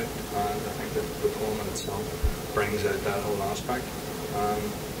notice to, and I think that the poem in itself brings out that whole aspect.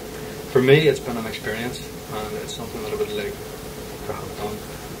 For me, it's been an experience, and it's something that I would like to have done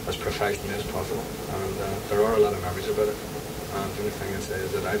as professionally as possible, and there are a lot of memories about it, and the only thing I'd say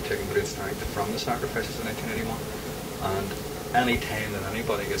is that I've taken great strength from the sacrifices of 1981, and any time that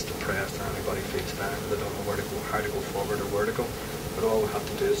anybody gets depressed or anybody feels down, they don't know where to go, how to go forward or where to go, but all we have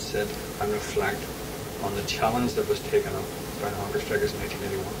to do is sit and reflect on the challenge that was taken up by the hunger strikers in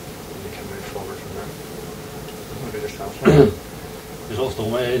 1981, and you can move forward from there. What about yourself? There's also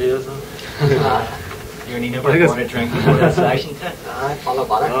my ideas. You only never want to drink before the session. Follow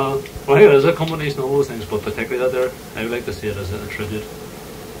butter. Well, here is a combination of all those things, but particularly that there, I would like to see it as a tribute.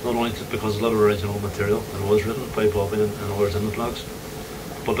 Not only because a lot of original material that was written by Bobby and others in the blogs,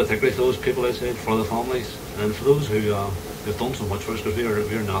 but particularly for those people outside, for the families, and for those who have done so much for us, because we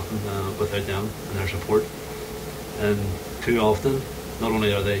are nothing without them and their support. And too often, not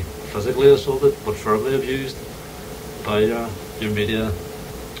only are they physically assaulted, but verbally abused by your media,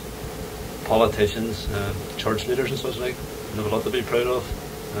 politicians, church leaders and such like. And we have a lot to be proud of,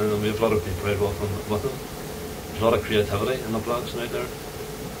 and we have a lot to be proud of with them. There's a lot of creativity in the blogs out there.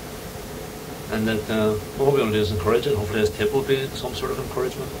 And that what we're going to do is encourage it. Hopefully this tape will be some sort of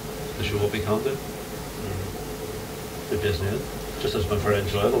encouragement to show what we can do. Just has been very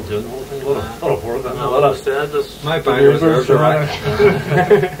enjoyable doing the whole thing. A lot of work and a lot of said. My binder reserves are right.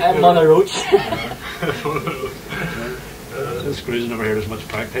 I'm on a roach. This cruise never heard as much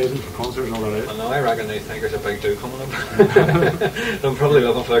practising for concerts and all that. Well, no, I reckon they think there's a big do coming up. I'm probably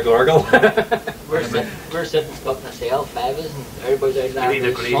looking for a gargle. We're sitting stuck in a cell, 5 of us, and everybody's out there. You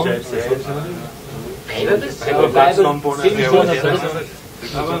need to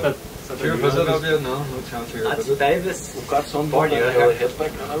Five of us? Your visit of you? No chance for your That's visit. 5 of us. We've got some board out here.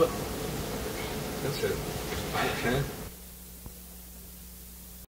 That's it. Okay.